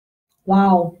 Yeah.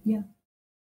 Wow. Yeah.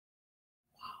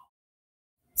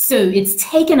 So it's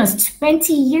taken us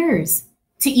 20 years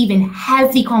to even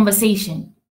have the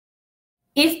conversation.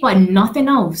 If by nothing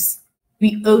else,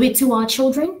 we owe it to our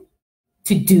children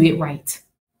to do it right.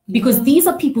 Because these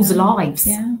are people's lives.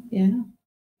 Yeah.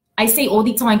 I say all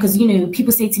the time, because, you know,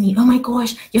 people say to me, oh my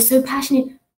gosh, you're so passionate.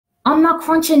 I'm not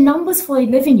crunching numbers for a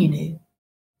living, you know.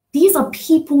 These are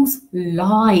people's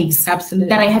lives Absolutely.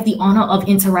 That I have the honor of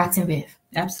interacting with.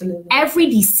 Absolutely. Every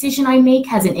decision I make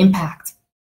has an impact.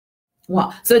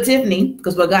 Wow. So Tiffany,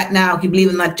 because we got now, can you believe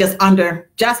it or not, just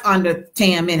under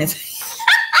 10 minutes.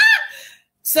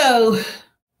 So,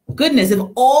 goodness, if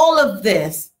all of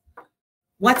this,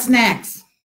 what's next?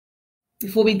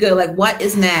 Before we go, like, what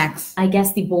is next? I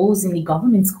guess the ball's in the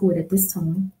government's court at this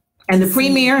time. And the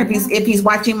premier, if he's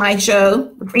watching my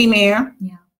show, the premier.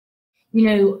 Yeah. You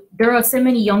know, there are so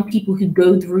many young people who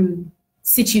go through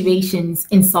situations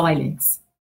in silence,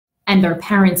 and their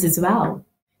parents as well.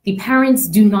 The parents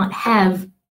do not have,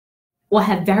 or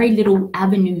have very little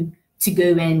avenue to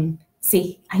go and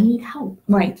say, I need help.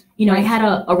 Right. You know, I had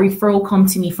a referral come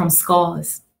to me from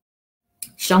SCARS.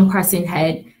 This young person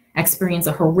had experienced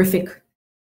a horrific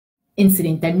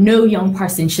incident that no young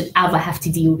person should ever have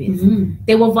to deal with. Mm-hmm.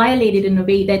 They were violated in a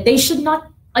way that they should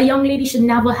not, a young lady should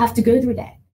never have to go through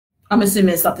that. I'm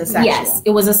assuming it's something sexual. Yes,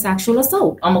 it was a sexual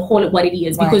assault. I'm going to call it what it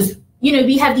is, because you know,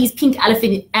 we have these pink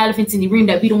elephants in the room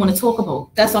that we don't want to talk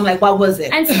about. That's why I'm like, what was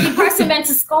it? And so the person went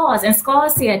to SCARS, and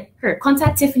SCARS said,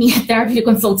 contact Tiffany at Therapy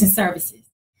Consulting Services.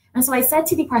 And so I said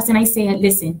to the person, I said,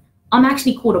 listen, I'm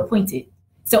actually court appointed.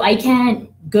 So I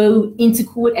can't go into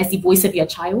court as the voice of your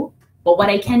child, but what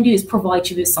I can do is provide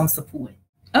you with some support.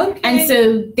 Okay. And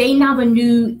so they never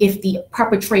knew if the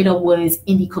perpetrator was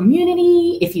in the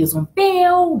community, if he was on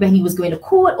bail, when he was going to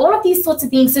court, all of these sorts of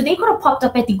things. So they could have popped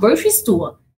up at the grocery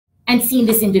store and seen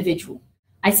this individual.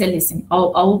 I said, listen,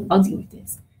 I'll deal with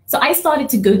this. So I started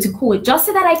to go to court just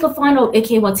so that I could find out,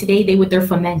 okay, well, today they were there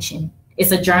for mention.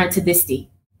 It's adjourned to this day.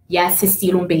 Yes, he's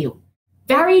still on bail.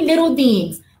 Very little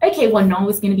things. Okay, well, now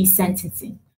it's going to be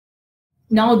sentencing.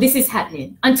 Now this is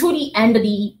happening until the end of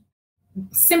the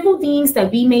simple things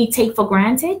that we may take for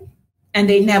granted. And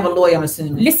they didn't have a lawyer, I'm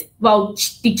assuming. Listen, well,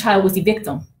 the child was the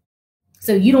victim.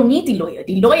 So you don't need the lawyer.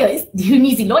 Who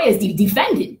needs the lawyer is the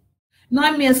defendant. No,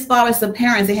 I mean, as far as the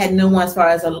parents, they had no one as far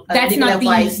as a that's legal not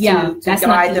advice to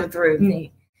guide them through. No.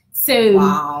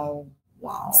 So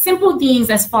wow. Simple things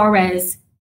as far as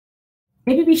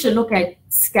maybe we should look at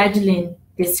scheduling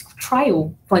this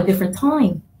trial for a different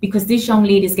time, because this young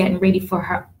lady is getting ready for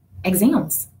her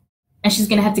exams and she's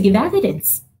going to have to give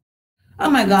evidence. Oh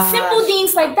my God. Simple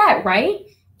things like that, right?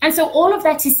 And so all of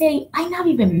that to say, I never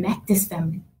even met this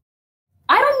family.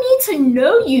 I don't need to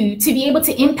know you to be able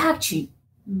to impact you.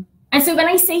 And so when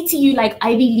I say to you, like,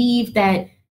 I believe that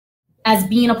as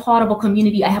being a part of a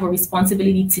community, I have a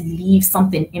responsibility to leave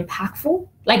something impactful.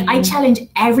 Like, I challenge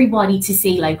everybody to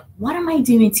say, like, what am I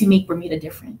doing to make Bermuda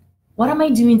different? What am I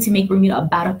doing to make Bermuda a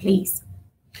better place?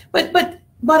 But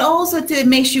also it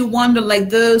makes you wonder, like,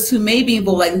 those who may be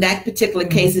involved, like in that particular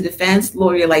case, the defense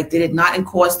lawyer, like, did it not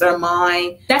cross their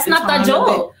mind? That's not their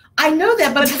job. I know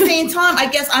that, but at the same time, I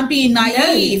guess I'm being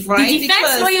naive, right? The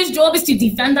defense lawyer's job is to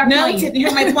defend our client.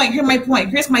 Here's my point.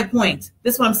 Here's my point.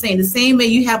 This is what I'm saying. The same way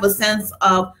you have a sense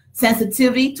of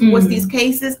sensitivity towards these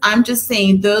cases, I'm just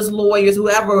saying those lawyers,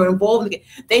 whoever are involved in it,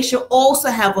 they should also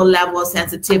have a level of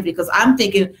sensitivity. Because I'm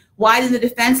thinking, why didn't the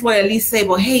defense lawyer at least say,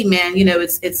 well, hey, man, you know,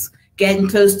 it's getting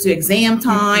close to exam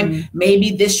time.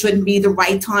 Maybe this shouldn't be the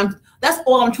right time. That's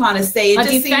all I'm trying to say. A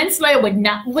defense lawyer would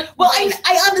not.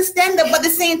 I understand that, but at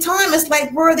the same time, it's like,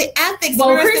 where are the ethics?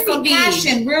 Where is the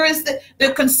compassion? Where is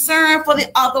the concern for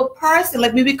the other person?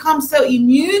 Like, we become so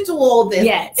immune to all this.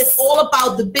 Yes. It's all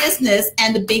about the business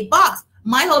and the big box.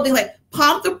 My whole thing, like,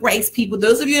 pump the brakes, people,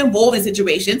 those of you involved in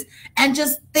situations, and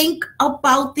just think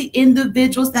about the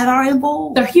individuals that are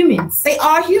involved. They're humans. They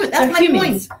are human. That's my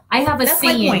point. I have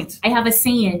a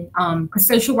saying, because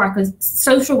social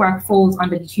work falls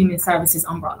under the human services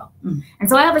umbrella. And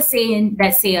so I have a saying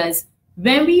that says,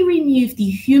 when we remove the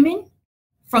human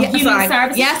from human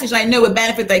services. Yes, I know it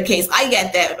benefit their case. I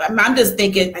get that. I'm just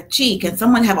thinking, gee, can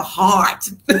someone have a heart?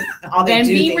 When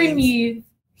we remove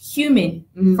human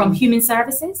from human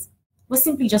services, we're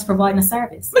simply just providing a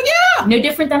service. But yeah. No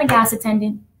different than a gas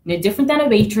attendant, no different than a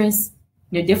waitress,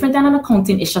 no different than an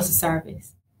accountant. It's just a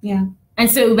service. Yeah. And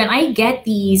so when I get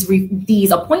these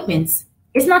appointments,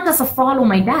 it's not just a fall on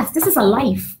my desk. This is a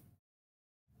life.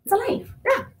 It's a life.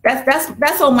 Yeah.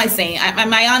 That's all my saying.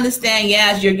 I understand,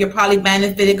 yes, you're probably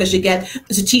benefited because you get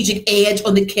the strategic edge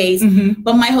on the case.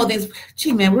 But my whole thing is,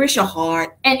 gee, man, where's your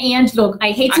heart? And look,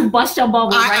 I hate to bust your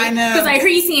bubble, right? I know. Because I hear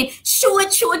you saying, sure.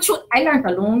 I learned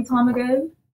a long time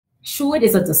ago, sure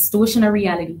is a distortion of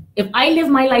reality. If I live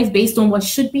my life based on what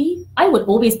should be, I would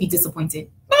always be disappointed.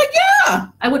 But yeah.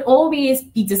 I would always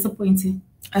be disappointed.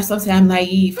 That's what I'm saying. I'm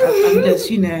naive. I'm just,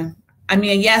 you know. I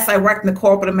mean, yes, I worked in the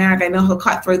corporate America. I know how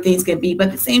cutthroat things can be, but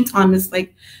at the same time, it's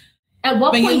like, at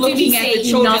what point do we say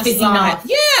enough is enough?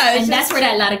 Yeah, and that's where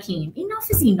that letter came.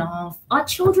 Enough is enough. Our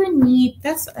children need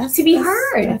to be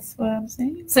heard. That's what I'm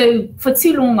saying. So for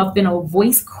too long, I've been a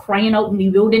voice crying out in the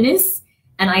wilderness,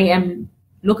 and I am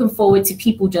looking forward to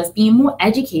people just being more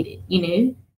educated,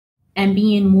 and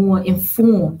being more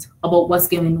informed about what's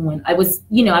going on. I was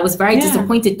very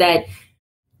disappointed that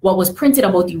what was printed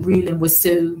about the ruling was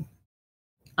so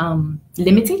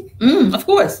limited. Of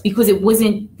course. Because it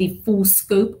wasn't the full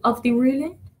scope of the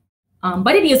ruling.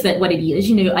 But it is what it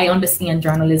is. I understand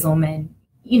journalism and,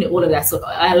 all of that. So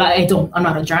I'm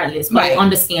not a journalist, but right. I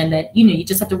understand that, you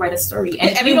just have to write a story. And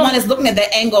everyone is looking at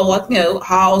that angle of,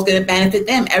 how it's going to benefit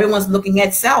them. Everyone's looking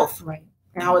at self. Right.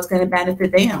 And how it's going to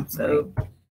benefit them. So,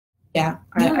 yeah.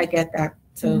 I get that.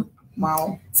 So,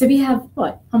 wow. So we have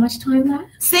what? How much time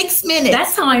left? 6 minutes.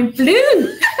 That time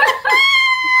flew.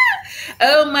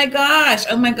 Oh my gosh.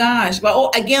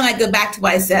 Well, again, I go back to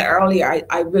what I said earlier.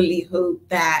 I really hope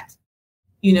that,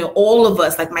 all of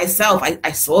us, like myself,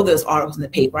 I saw those articles in the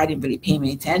paper. I didn't really pay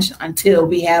any attention until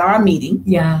we had our meeting.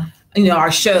 Yeah.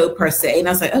 Our show per se. And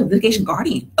I was like, oh, Litigation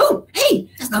Guardian. Oh, hey,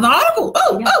 that's another article.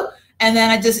 Oh. And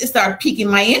then it started piquing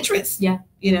my interest. Yeah.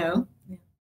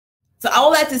 So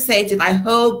all that to say, Jim, I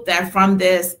hope that from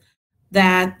this,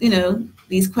 that,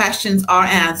 these questions are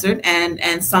answered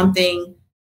and something,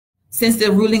 since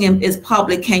the ruling is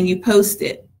public, can you post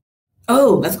it?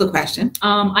 Oh, that's a good question.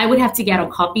 I would have to get a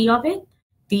copy of it.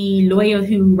 The lawyer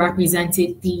who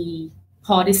represented the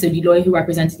parties, so the lawyer who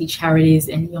represented the charities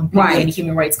and young people and the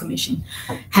Human Rights Commission,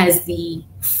 has the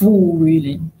full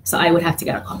ruling. So I would have to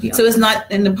get a copy of it. So it's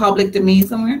not in the public domain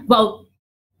somewhere? Well,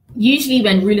 usually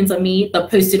when rulings are made, they're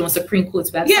posted on Supreme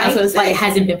Court's website, but it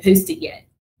hasn't been posted yet.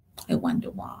 I wonder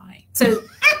why. So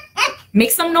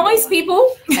make some noise,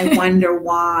 people. I wonder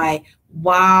why.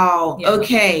 Wow. Yeah.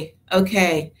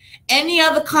 Okay. Any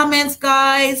other comments,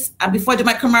 guys? Before I do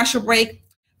my commercial break,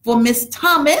 for Ms.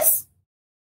 Thomas.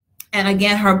 And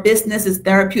again, her business is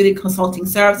Therapeutic Consulting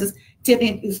Services.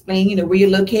 Tiffany, explain, where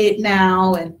you're located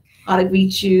now and how to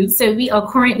reach you. So we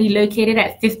are currently located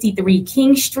at 53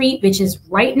 King Street, which is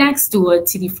right next door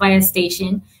to the fire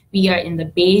station. We are in the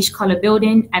beige color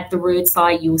building. At the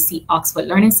roadside, you'll see Oxford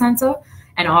Learning Center,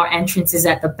 and our entrance is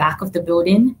at the back of the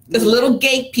building. There's a little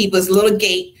gate, people. It's a little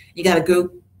gate. You got to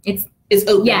go. It's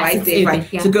open right there,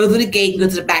 right? Yeah. So go through the gate and go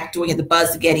to the back door. You have the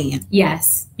buzz to get in.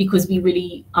 Yes, because we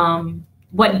really,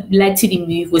 what led to the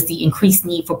move was the increased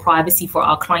need for privacy for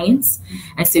our clients.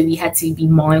 And so we had to be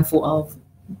mindful of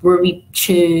where we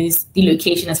chose the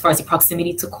location as far as the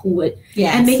proximity to court,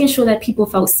 and making sure that people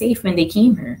felt safe when they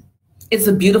came here. It's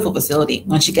a beautiful facility.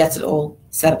 Once you get it all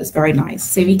set up, it's very nice.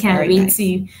 So we can't wait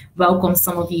to welcome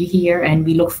some of you here, and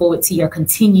we look forward to your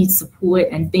continued support.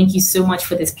 And thank you so much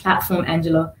for this platform,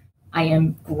 Angela. I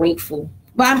am grateful.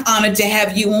 Well, I'm honored to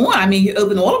have you on. I mean, you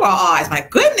opened all of our eyes. My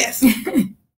goodness.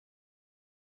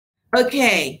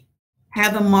 Okay.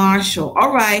 Heather Marshall.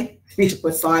 All right. Tanisha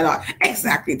put side eye.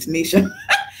 Exactly, Tanisha.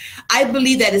 I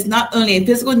believe that it's not only a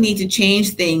physical need to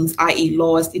change things, i.e.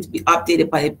 laws need to be updated,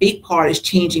 but a big part is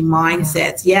changing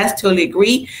mindsets. Yes, totally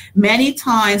agree. Many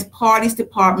times parties,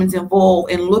 departments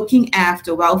involved in looking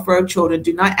after welfare of children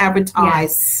do not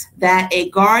advertise that a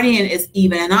guardian is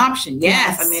even an option.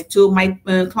 Yes. I mean, two of my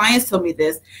clients told me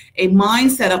this. A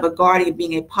mindset of a guardian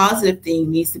being a positive thing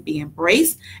needs to be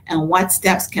embraced. And what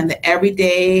steps can the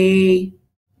everyday,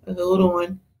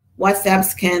 what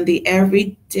steps can the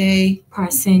everyday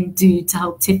person do to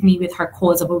help Tiffany with her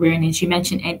cause of awareness? You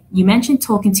mentioned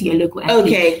talking to your local MP.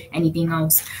 Okay. Anything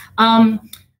else?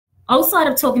 Outside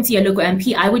of talking to your local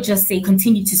MP, I would just say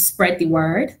continue to spread the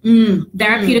word.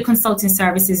 Therapeutic Consulting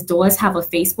Services does have a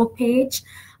Facebook page.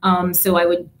 So I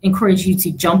would encourage you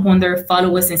to jump on there,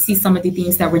 follow us, and see some of the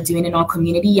things that we're doing in our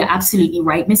community. You're absolutely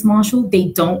right, Ms. Marshall. They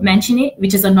don't mention it,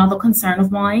 which is another concern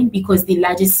of mine, because the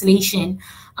legislation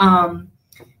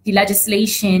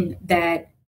that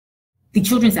the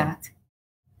Children's Act,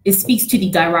 it speaks to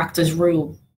the director's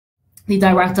role, the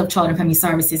director of Child and Family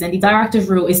Services. And the director's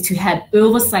role is to have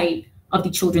oversight of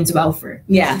the children's welfare.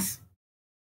 Yes.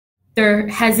 There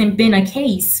hasn't been a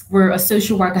case where a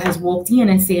social worker has walked in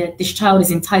and said, this child is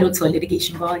entitled to a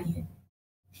litigation guardian.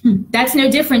 That's no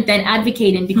different than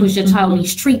advocating because your child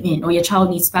needs treatment or your child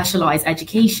needs specialized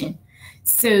education.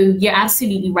 So you're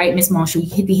absolutely right, Ms. Marshall. You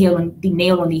hit the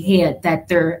nail on the head that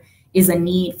there is a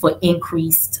need for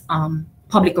increased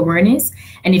public awareness.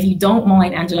 And if you don't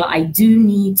mind, Angela, I do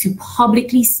need to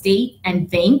publicly state and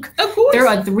thank. Of course. There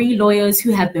are 3 lawyers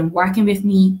who have been working with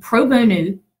me pro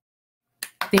bono.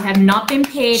 They have not been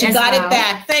paid. She got it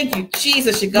back. Thank you,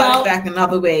 Jesus. She got it back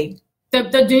another way.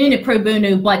 They're doing it pro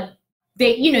bono, but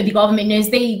they, the government knows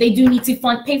they do need to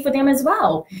pay for them as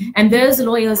well. And those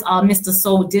lawyers are Mr.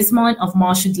 Saul Dismont of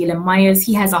Marshall, Deal and Myers.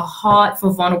 He has a heart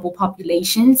for vulnerable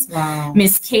populations. Wow.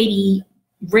 Miss Katie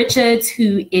Richards,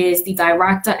 who is the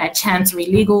director at Chancery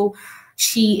Legal.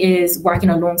 She is working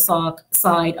alongside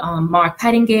Mark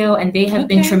Pettingale, and they have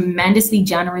been tremendously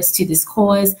generous to this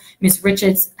cause. Ms.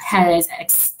 Richards has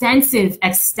extensive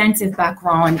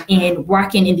background in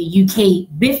working in the UK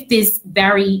with this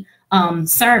very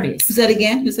service. Who's that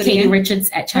again? Katie Richards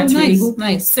at Chancery Legal.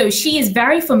 Nice. So she is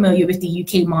very familiar with the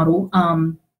UK model,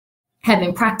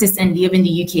 having practiced and lived in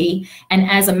the UK. And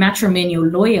as a matrimonial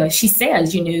lawyer, she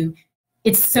says,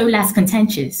 it's so less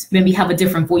contentious when we have a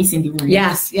different voice in the room.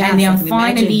 Yes. And then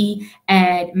finally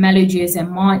at Melodies and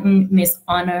Martin, Miss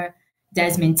Honor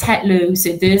Desmond Tetlow.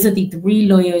 So those are the 3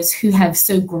 lawyers who have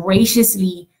so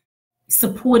graciously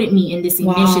supported me in this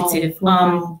initiative.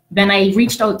 When I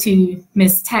reached out to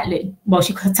Miss Tetlow, well,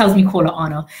 she tells me call her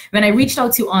Honor. When I reached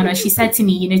out to Honor, she said to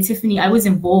me, Tiffany, I was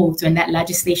involved when that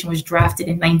legislation was drafted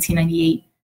in 1998.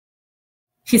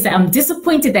 She said, I'm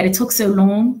disappointed that it took so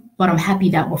long, but I'm happy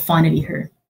that we're finally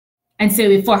here. And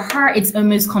so for her, it's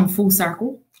almost come full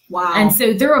circle. Wow. And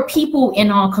so there are people in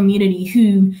our community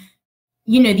who,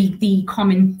 the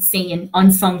common saying,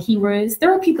 unsung heroes.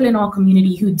 There are people in our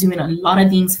community who are doing a lot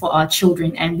of things for our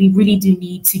children. And we really do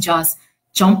need to just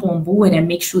jump on board and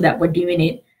make sure that we're doing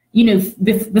it,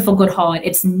 with a good heart.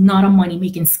 It's not a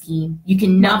money-making scheme. You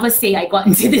can never say I got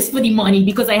into this for the money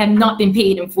because I have not been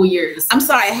paid in 4 years. I'm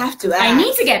sorry, I have to ask. I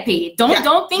need to get paid.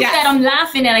 Don't think that I'm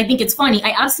laughing and I think it's funny.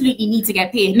 I absolutely need to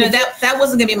get paid. No, that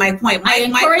wasn't going to be my point. I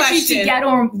encourage you to get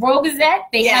on Royal Gazette.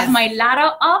 They have my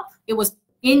ladder up. It was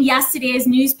in yesterday's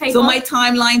newspaper. So my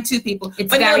timeline too, people.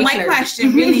 It's very my clear.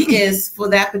 question really is for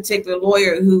that particular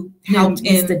lawyer who helped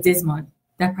in. Mr. Dismond.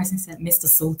 That person said Mr.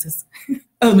 Soltis.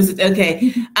 Oh,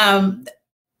 okay.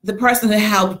 The person who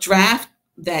helped draft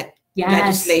that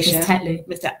legislation.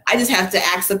 I just have to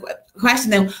ask the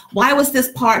question then, why was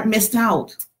this part missed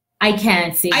out? I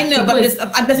can't say. I know, but I just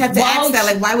have to ask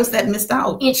that, why was that missed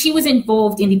out? And she was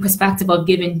involved in the perspective of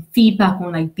giving feedback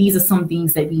on, these are some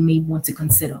things that we may want to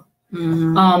consider.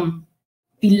 Mm-hmm.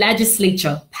 The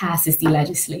legislature passes the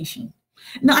legislation.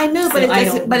 No, I know,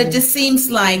 but it just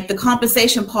seems like the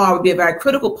compensation part would be a very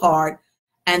critical part,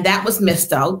 and that was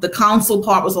missed out. The council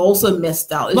part was also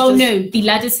missed out. No, the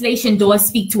legislation does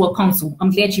speak to a council.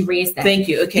 I'm glad you raised that. Thank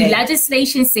you. Okay. The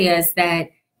legislation says that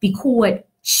the court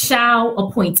shall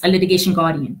appoint a litigation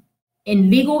guardian. In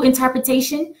legal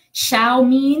interpretation, shall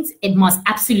means it must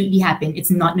absolutely happen.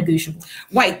 It's not negotiable.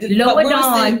 Right. Lower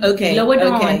down,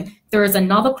 there is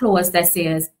another clause that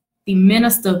says the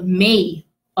minister may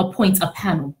appoint a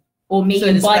panel or may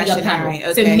embody a panel.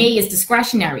 Okay. So may is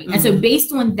discretionary. Mm-hmm. And so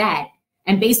based on that,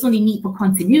 and based on the need for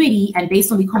continuity, and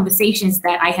based on the conversations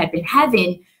that I had been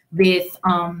having with,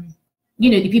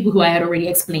 the people who I had already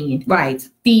explained. Right.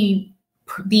 The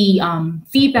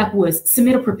feedback was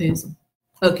submit a proposal.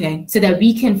 Okay. So that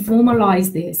we can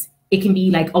formalize this. It can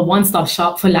be like a one-stop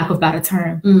shop, for lack of a better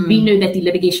term. Mm-hmm. We know that the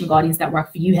litigation guardians that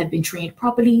work for you have been trained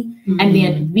properly. Mm-hmm. And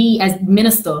then we as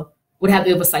minister would have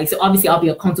oversight. So obviously I'll be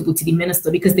accountable to the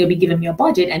minister because they'll be giving me a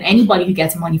budget, and anybody who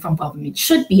gets money from government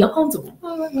should be accountable.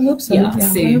 Oh, I hope so. Yeah,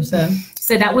 I hope so.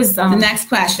 So that was the next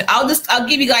question. I'll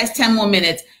give you guys 10 more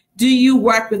minutes. Do you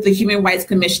work with the Human Rights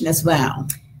Commission as well?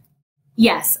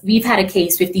 Yes, we've had a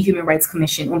case with the Human Rights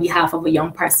Commission on behalf of a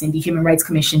young person. The Human Rights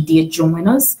Commission did join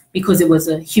us because it was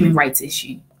a human rights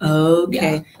issue.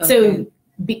 Okay. Yeah. So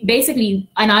basically,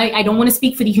 and I don't want to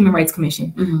speak for the Human Rights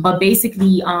Commission, mm-hmm. but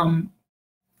basically,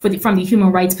 from the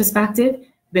human rights perspective,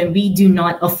 when we do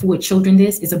not afford children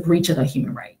this, is a breach of their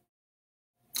human right.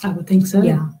 I would think so.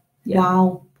 Yeah.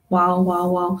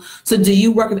 Wow. So do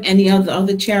you work with any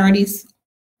other charities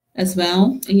as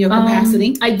well in your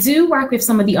capacity? I do work with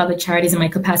some of the other charities in my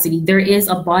capacity. There is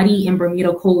a body in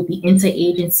Bermuda called the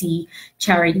Interagency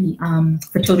Charity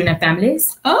for Children and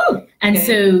Families. Oh. And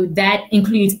so that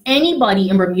includes anybody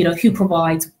in Bermuda who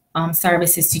provides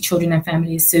services to children and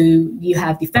families. So you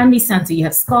have the Family Center, you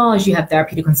have SCARS, you have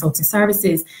Therapeutic Consulting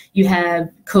Services, you have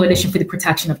Coalition for the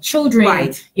Protection of Children,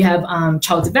 right. You have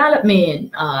Child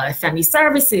Development, Family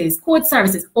Services, Court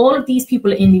Services. All of these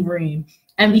people are in the room.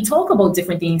 And we talk about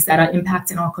different things that are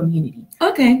impacting our community.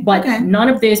 Okay. But none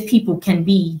of those people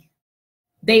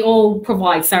they all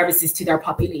provide services to their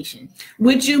population.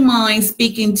 Would you mind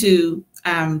speaking to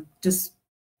just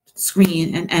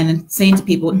screen and saying to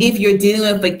people, mm-hmm. if you're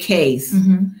dealing with a case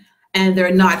mm-hmm. and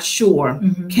they're not sure,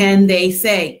 mm-hmm. can they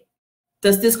say,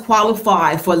 does this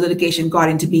qualify for a litigation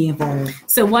guardian to be involved?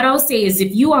 So what I'll say is,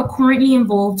 if you are currently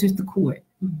involved with the court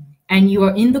mm-hmm. and you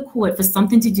are in the court for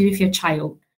something to do with your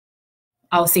child,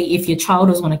 I'll say if your child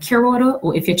is on a care order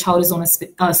or if your child is on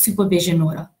a supervision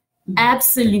order, mm-hmm.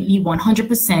 absolutely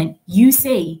 100%, you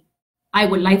say, I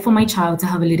would like for my child to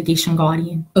have a litigation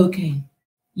guardian. Okay.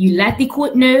 You let the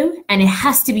court know, and it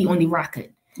has to be on the record.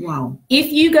 Wow.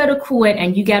 If you go to court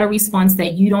and you get a response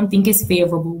that you don't think is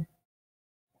favorable,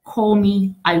 call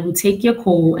me. I will take your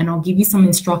call and I'll give you some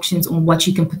instructions on what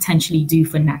you can potentially do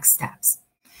for next steps.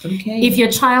 Okay. If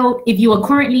you are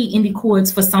currently in the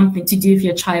courts for something to do with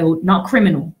your child, not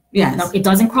criminal. Yes. No, it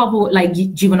doesn't cover like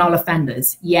juvenile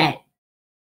offenders yet.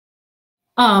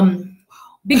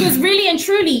 Because really and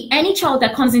truly, any child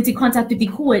that comes into contact with the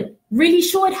court really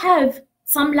should have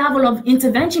some level of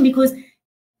intervention, because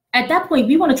at that point,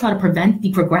 we want to try to prevent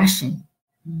the progression,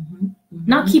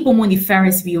 not keep them on the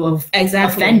Ferris wheel of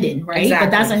offending, right? Exactly.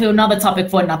 But that's a whole nother topic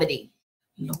for another day.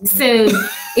 Lord. So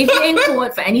if you're in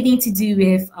court for anything to do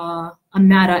with a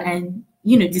matter and,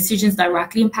 decisions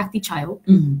directly impact the child,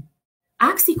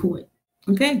 ask the court.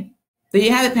 Okay. There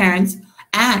you have it, parents.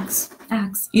 Ask.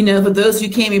 Ask. For those who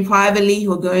came in privately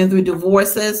who are going through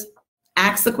divorces,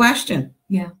 ask the question.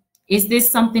 Yeah. Is this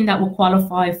something that will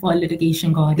qualify for a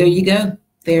litigation guardian? There you go.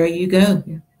 There you go.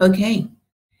 Yeah. Okay.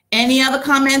 Any other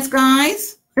comments,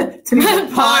 guys? Part 3.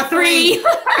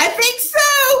 I think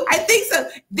so.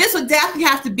 This would definitely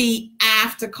have to be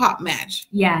after cop match.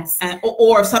 Yes.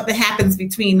 Or if something happens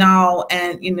between now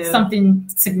and, something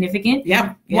significant.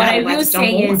 Yeah. What I will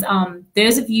say is,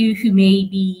 those of you who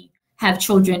maybe have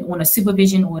children on a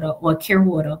supervision order or a care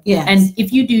order. Yes. And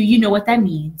if you do, you know what that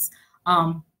means.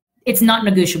 It's not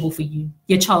negotiable for you.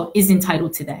 Your child is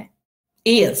entitled to that.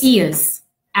 Is.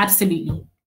 Absolutely.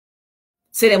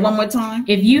 Say that one more time.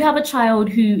 If you have a child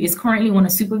who is currently on a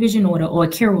supervision order or a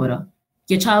care order,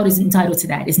 your child is entitled to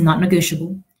that. It's not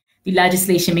negotiable. The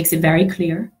legislation makes it very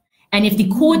clear. And if the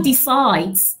court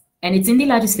decides, and it's in the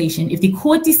legislation, if the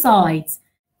court decides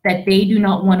that they do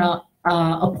not want to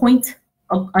appoint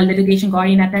a litigation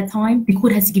guardian at that time, the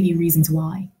court has to give you reasons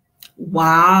why.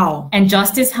 Wow. And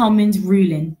Justice Hellman's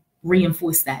ruling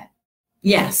reinforced that.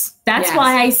 Yes. That's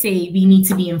why I say we need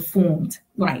to be informed.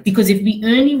 Right. Because if we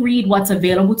only read what's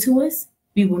available to us,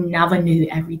 we will never know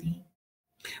everything.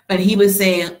 But he was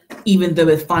saying, even though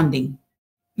with funding,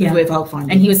 without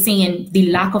funding. And he was saying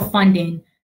the lack of funding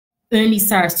only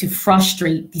serves to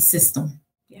frustrate the system.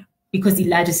 Yeah. Because the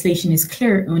legislation is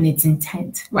clear on its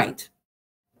intent. Right.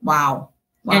 Wow.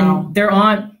 And there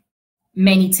aren't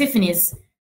many Tiffany's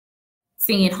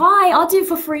saying, hi, I'll do it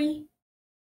for free.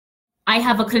 I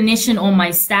have a clinician on my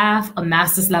staff, a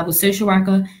master's level social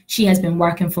worker. She has been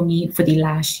working for me for the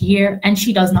last year and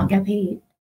she does not get paid.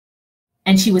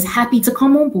 And she was happy to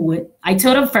come on board. I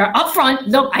told her up front,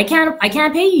 look, I can't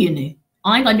pay you.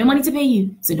 I ain't got no money to pay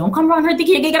you. So don't come around here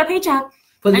thinking you get a paycheck.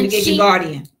 For the litigation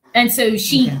guardian. And so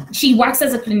she works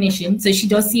as a clinician, so she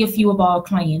does see a few of our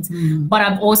clients. But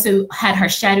I've also had her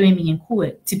shadowing me in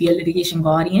court to be a litigation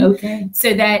guardian. Okay.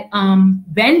 So that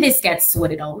when this gets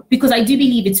sorted out, because I do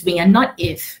believe it's when, not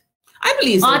if. I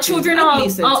believe so. Our children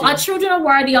are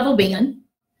worthy of a ban.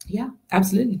 Yeah,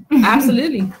 absolutely,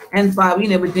 absolutely. And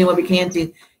we're doing what we can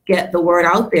to get the word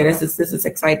out there. This is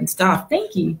exciting stuff.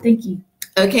 Thank you.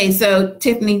 Okay, so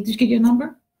Tiffany, did you get your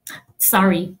number?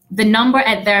 Sorry, the number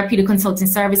at Therapeutic Consulting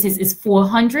Services is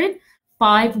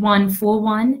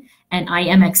 400-5141, and I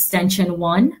am extension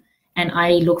 1. And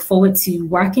I look forward to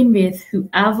working with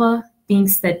whoever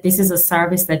thinks that this is a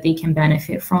service that they can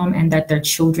benefit from and that their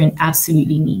children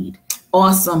absolutely need.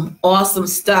 Awesome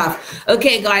stuff.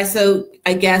 Okay, guys, so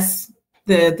I guess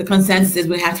the consensus is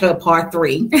we have to have part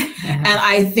 3. And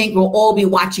I think we'll all be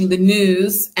watching the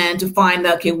news and to find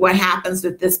out, okay, what happens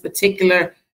with this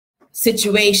particular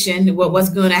situation, what's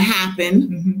going to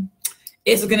happen.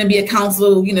 Is it going to be a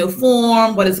council,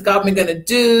 form? What is the government going to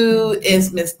do?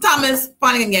 Is Ms. Thomas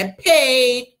finally going to get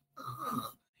paid?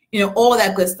 All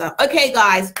that good stuff. Okay,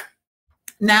 guys.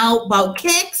 Now about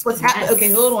kicks. What's happening? Okay,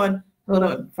 hold on.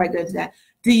 Before I go into that.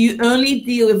 Do you only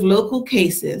deal with local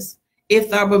cases? If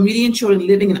there are Bermudian children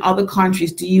living in other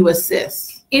countries, do you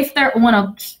assist? If they're on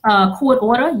a court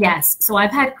order, yes. So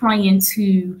I've had clients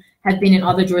who have been in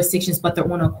other jurisdictions, but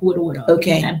they're on a court order.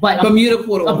 Okay. But Bermuda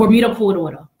court order. A Bermuda court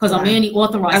order. Because I'm only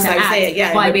authorized to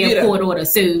act by way of court order.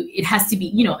 So it has to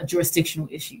be, a jurisdictional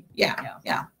issue. Yeah.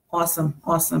 Awesome.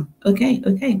 Okay,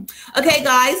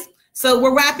 guys. So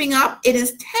we're wrapping up. It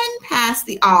is 10 past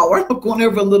the hour. We're going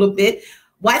over a little bit.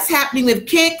 What's happening with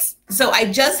kicks? So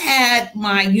I just had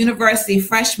my university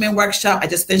freshman workshop. I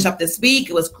just finished up this week.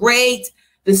 It was great.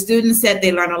 The students said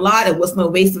they learned a lot. It was no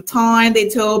waste of time, they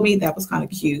told me. That was kind of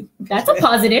cute. That's a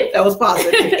positive. That was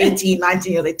positive. 18,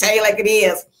 19 years. They tell you like it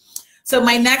is. So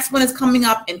my next one is coming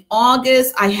up in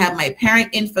August. I have my parent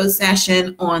info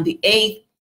session on the 8th.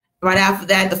 Right after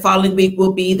that, the following week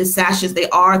will be the sessions. They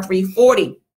are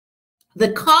 340.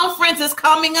 The conference is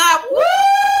coming up. Woo!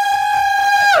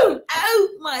 Oh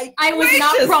my I was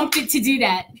not prompted to do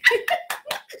that.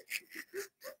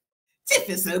 Tiffany.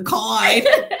 wife is so kind.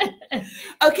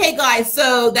 Okay, guys,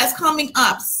 so that's coming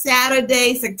up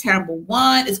Saturday, September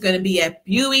 1. It's going to be at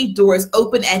Buick. Doors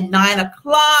open at 9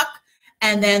 o'clock.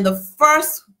 And then the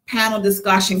first panel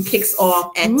discussion kicks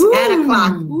off at 10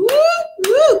 o'clock. Woo,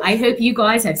 woo. I hope you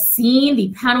guys have seen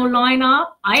the panel lineup.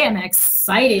 I am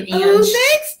excited. And oh,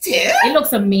 thanks, Tim. it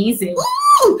looks amazing.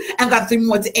 Ooh, I've got 3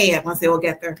 more to add once they all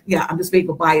get there. Yeah, I'm just waiting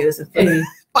for bios and photos.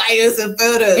 Bios and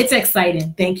photos. It's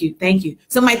exciting. Thank you. Thank you.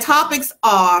 So my topics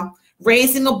are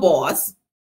raising a boss,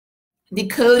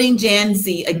 decoding Gen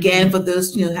Z, again, for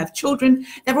those who have children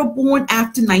that were born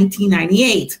after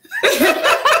 1998.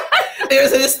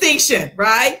 There's a distinction,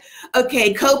 right?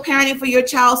 Okay, co-parenting for your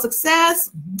child's success.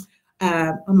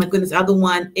 Oh my goodness, the other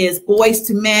one is Boys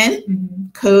to Men,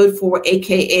 code for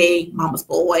AKA Mama's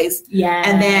Boys. Yeah.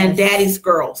 And then Daddy's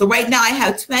Girl. So right now I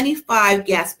have 25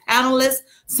 guest panelists.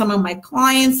 Some are my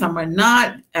clients, some are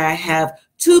not. I have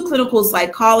 2 clinical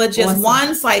psychologists, Awesome.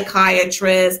 1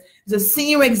 psychiatrist, the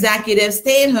senior executive,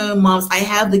 stay-at-home moms. I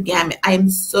have the gamut. I am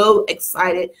so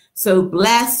excited, so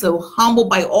blessed, so humbled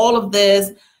by all of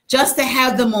this, just to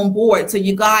have them on board. So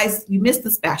you guys, you missed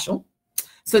the special.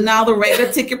 So now the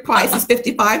regular ticket price is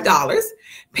 $55.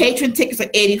 Patron tickets are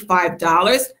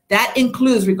 $85. That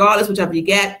includes, regardless whichever you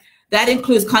get, that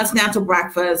includes continental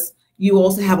breakfast. You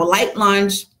also have a light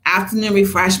lunch, afternoon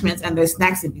refreshments, and there's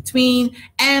snacks in between.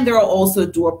 And there are also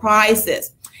door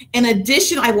prizes. In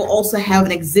addition, I will also have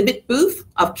an exhibit booth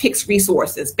of KICS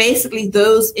resources. Basically,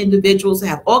 those individuals who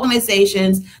have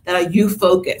organizations that are youth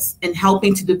focused and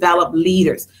helping to develop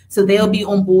leaders. So they'll be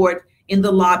on board in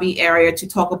the lobby area to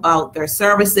talk about their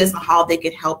services and how they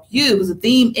can help you, because the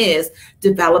theme is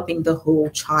developing the whole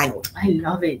child. I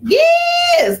love it.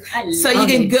 Yes. So you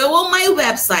can go on my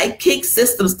website,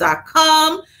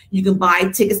 kicksystems.com. You can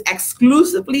buy tickets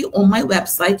exclusively on my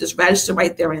website. Just register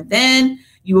right there and then.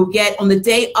 You will get, on the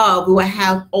day of, we will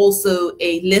have also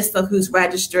a list of who's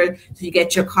registered, so you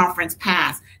get your conference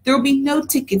pass. There will be no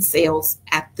ticket sales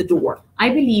at the door. I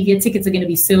believe your tickets are going to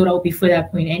be sold out before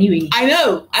that point anyway. I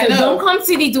know. So don't come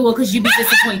to the door because you'll be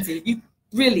disappointed.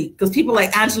 Really, because people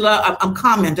like Angela, I'm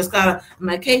coming. Just gotta. I'm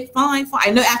like, okay, fine. I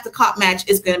know after cop match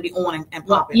it's gonna be on and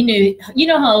popping. You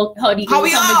know how the How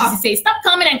we are. say, stop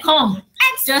coming and come.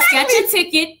 Just get your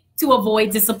ticket to avoid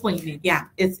disappointment. Yeah,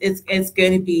 it's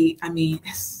going to be. I mean,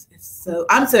 it's so.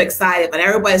 I'm so excited, but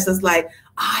everybody's just like,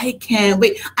 I can't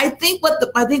wait. I think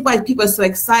why people are so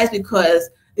excited because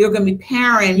there are going to be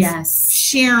parents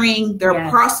sharing their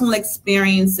personal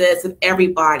experiences with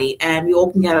everybody, and we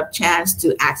all can get a chance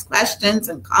to ask questions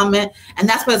and comment, and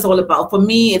that's what it's all about. For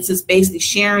me, it's just basically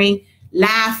sharing,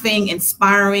 laughing,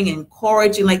 inspiring,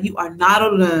 encouraging. Like, you are not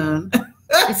alone.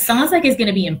 It sounds like it's going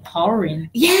to be empowering.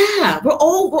 Yeah, we're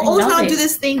all trying to do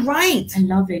this thing right. I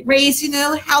love it. Raise,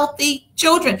 healthy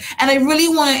children. And I really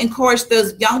want to encourage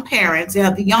those young parents. You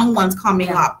have the young ones coming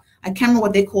up. I can't remember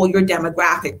what they call your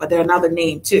demographic, but they're another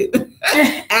name too.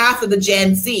 After the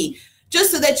Gen Z.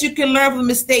 Just so that you can learn from the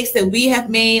mistakes that we have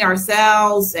made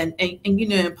ourselves and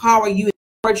empower you.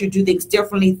 You do things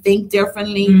differently, think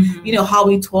differently, how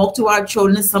we talk to our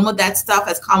children. Some of that stuff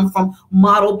has come from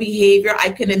model behavior. I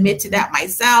can admit to that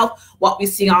myself. What we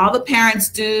see all the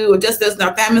parents do, or just those in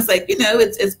our families, like,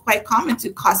 it's quite common to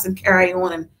cuss and carry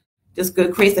on and just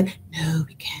go crazy. No,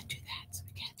 we can't do that.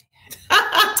 We can't do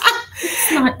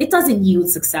that. It doesn't yield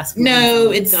success. No,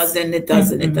 it doesn't. It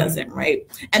doesn't, right?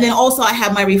 And then also I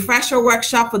have my refresher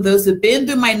workshop for those who've been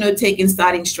through my note-taking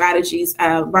starting strategies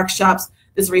workshops.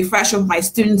 There's a refresher for my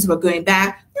students who are going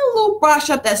back. A little brush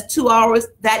up, that's 2 hours.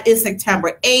 That is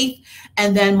September 8th.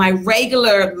 And then my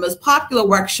regular, most popular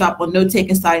workshop on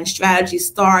note-taking starting strategy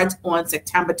starts on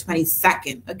September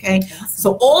 22nd, okay? Awesome.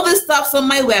 So all this stuff's on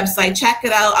my website. Check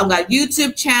it out. I've got a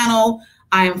YouTube channel.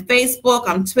 I am Facebook,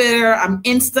 I'm Twitter, I'm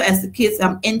Insta, as the kids,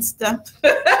 I'm Insta.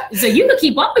 So you can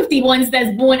keep up with the ones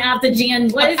that's born after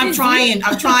Jan. I'm trying.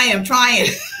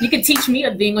 You can teach me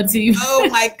a thing or two. Oh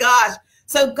my gosh.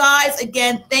 So guys,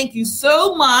 again, thank you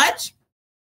so much.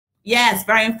 Yes,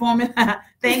 very informative.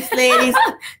 Thanks, ladies.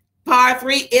 Part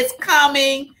 3, it's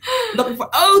coming. Looking for,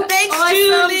 thanks, awesome,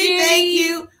 Julie. Thank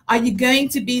you. Are you going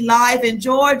to be live in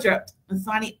Georgia? And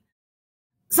Sonny,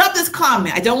 something's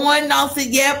coming. I don't want to announce it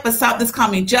yet, but something's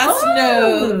coming. Just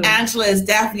know Angela is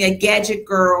definitely a gadget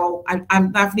girl.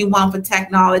 I'm definitely one for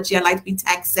technology. I like to be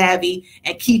tech savvy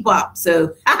and keep up.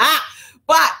 So,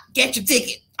 but get your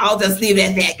ticket. I'll just leave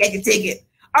it at that. Get your ticket.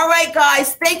 All right,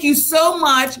 guys. Thank you so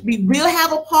much. We will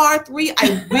have a part 3.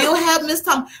 I will have Miss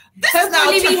Tom.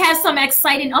 Hopefully we have some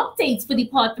exciting updates for the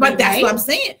part 3. But that's what I'm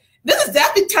saying. This is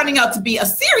definitely turning out to be a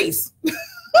series.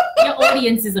 Your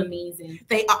audience is amazing.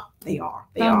 They are. They are.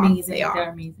 They're amazing. They are. They're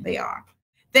amazing. They are.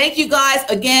 Thank you guys.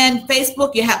 Again,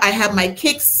 Facebook, I have my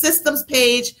Kicks Systems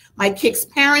page, my Kicks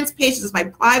Parents page. This is my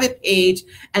private page.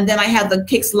 And then I have the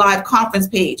Kicks Live Conference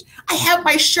page. I have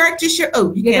my shirt to share.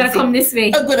 Oh, you gotta come this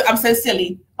way. Oh, good. I'm so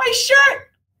silly. My shirt.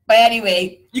 But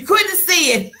anyway, you couldn't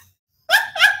see it.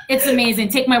 It's amazing.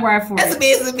 Take my word for it.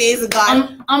 It's amazing, guys.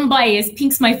 I'm biased.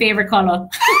 Pink's my favorite color.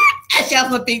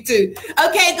 Shell's my pink too.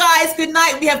 Okay, guys. Good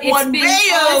night. We have one way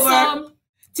over.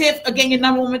 Tiff, again, your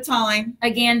number one more time.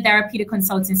 Again, Therapeutic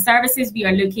Consulting Services. We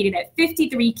are located at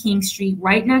 53 King Street,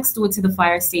 right next door to the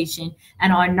fire station.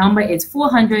 And our number is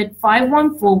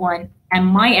 400-5141. And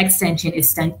my extension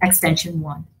is extension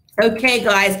 1. Okay,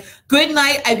 guys. Good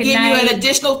night. I give you an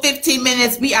additional 15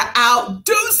 minutes. We are out.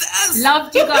 Deuces.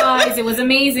 Loved you guys. It was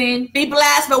amazing. Be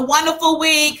blessed. Have a wonderful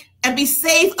week. And be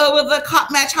safe over the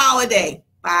cup match holiday.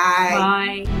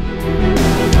 Bye. Bye.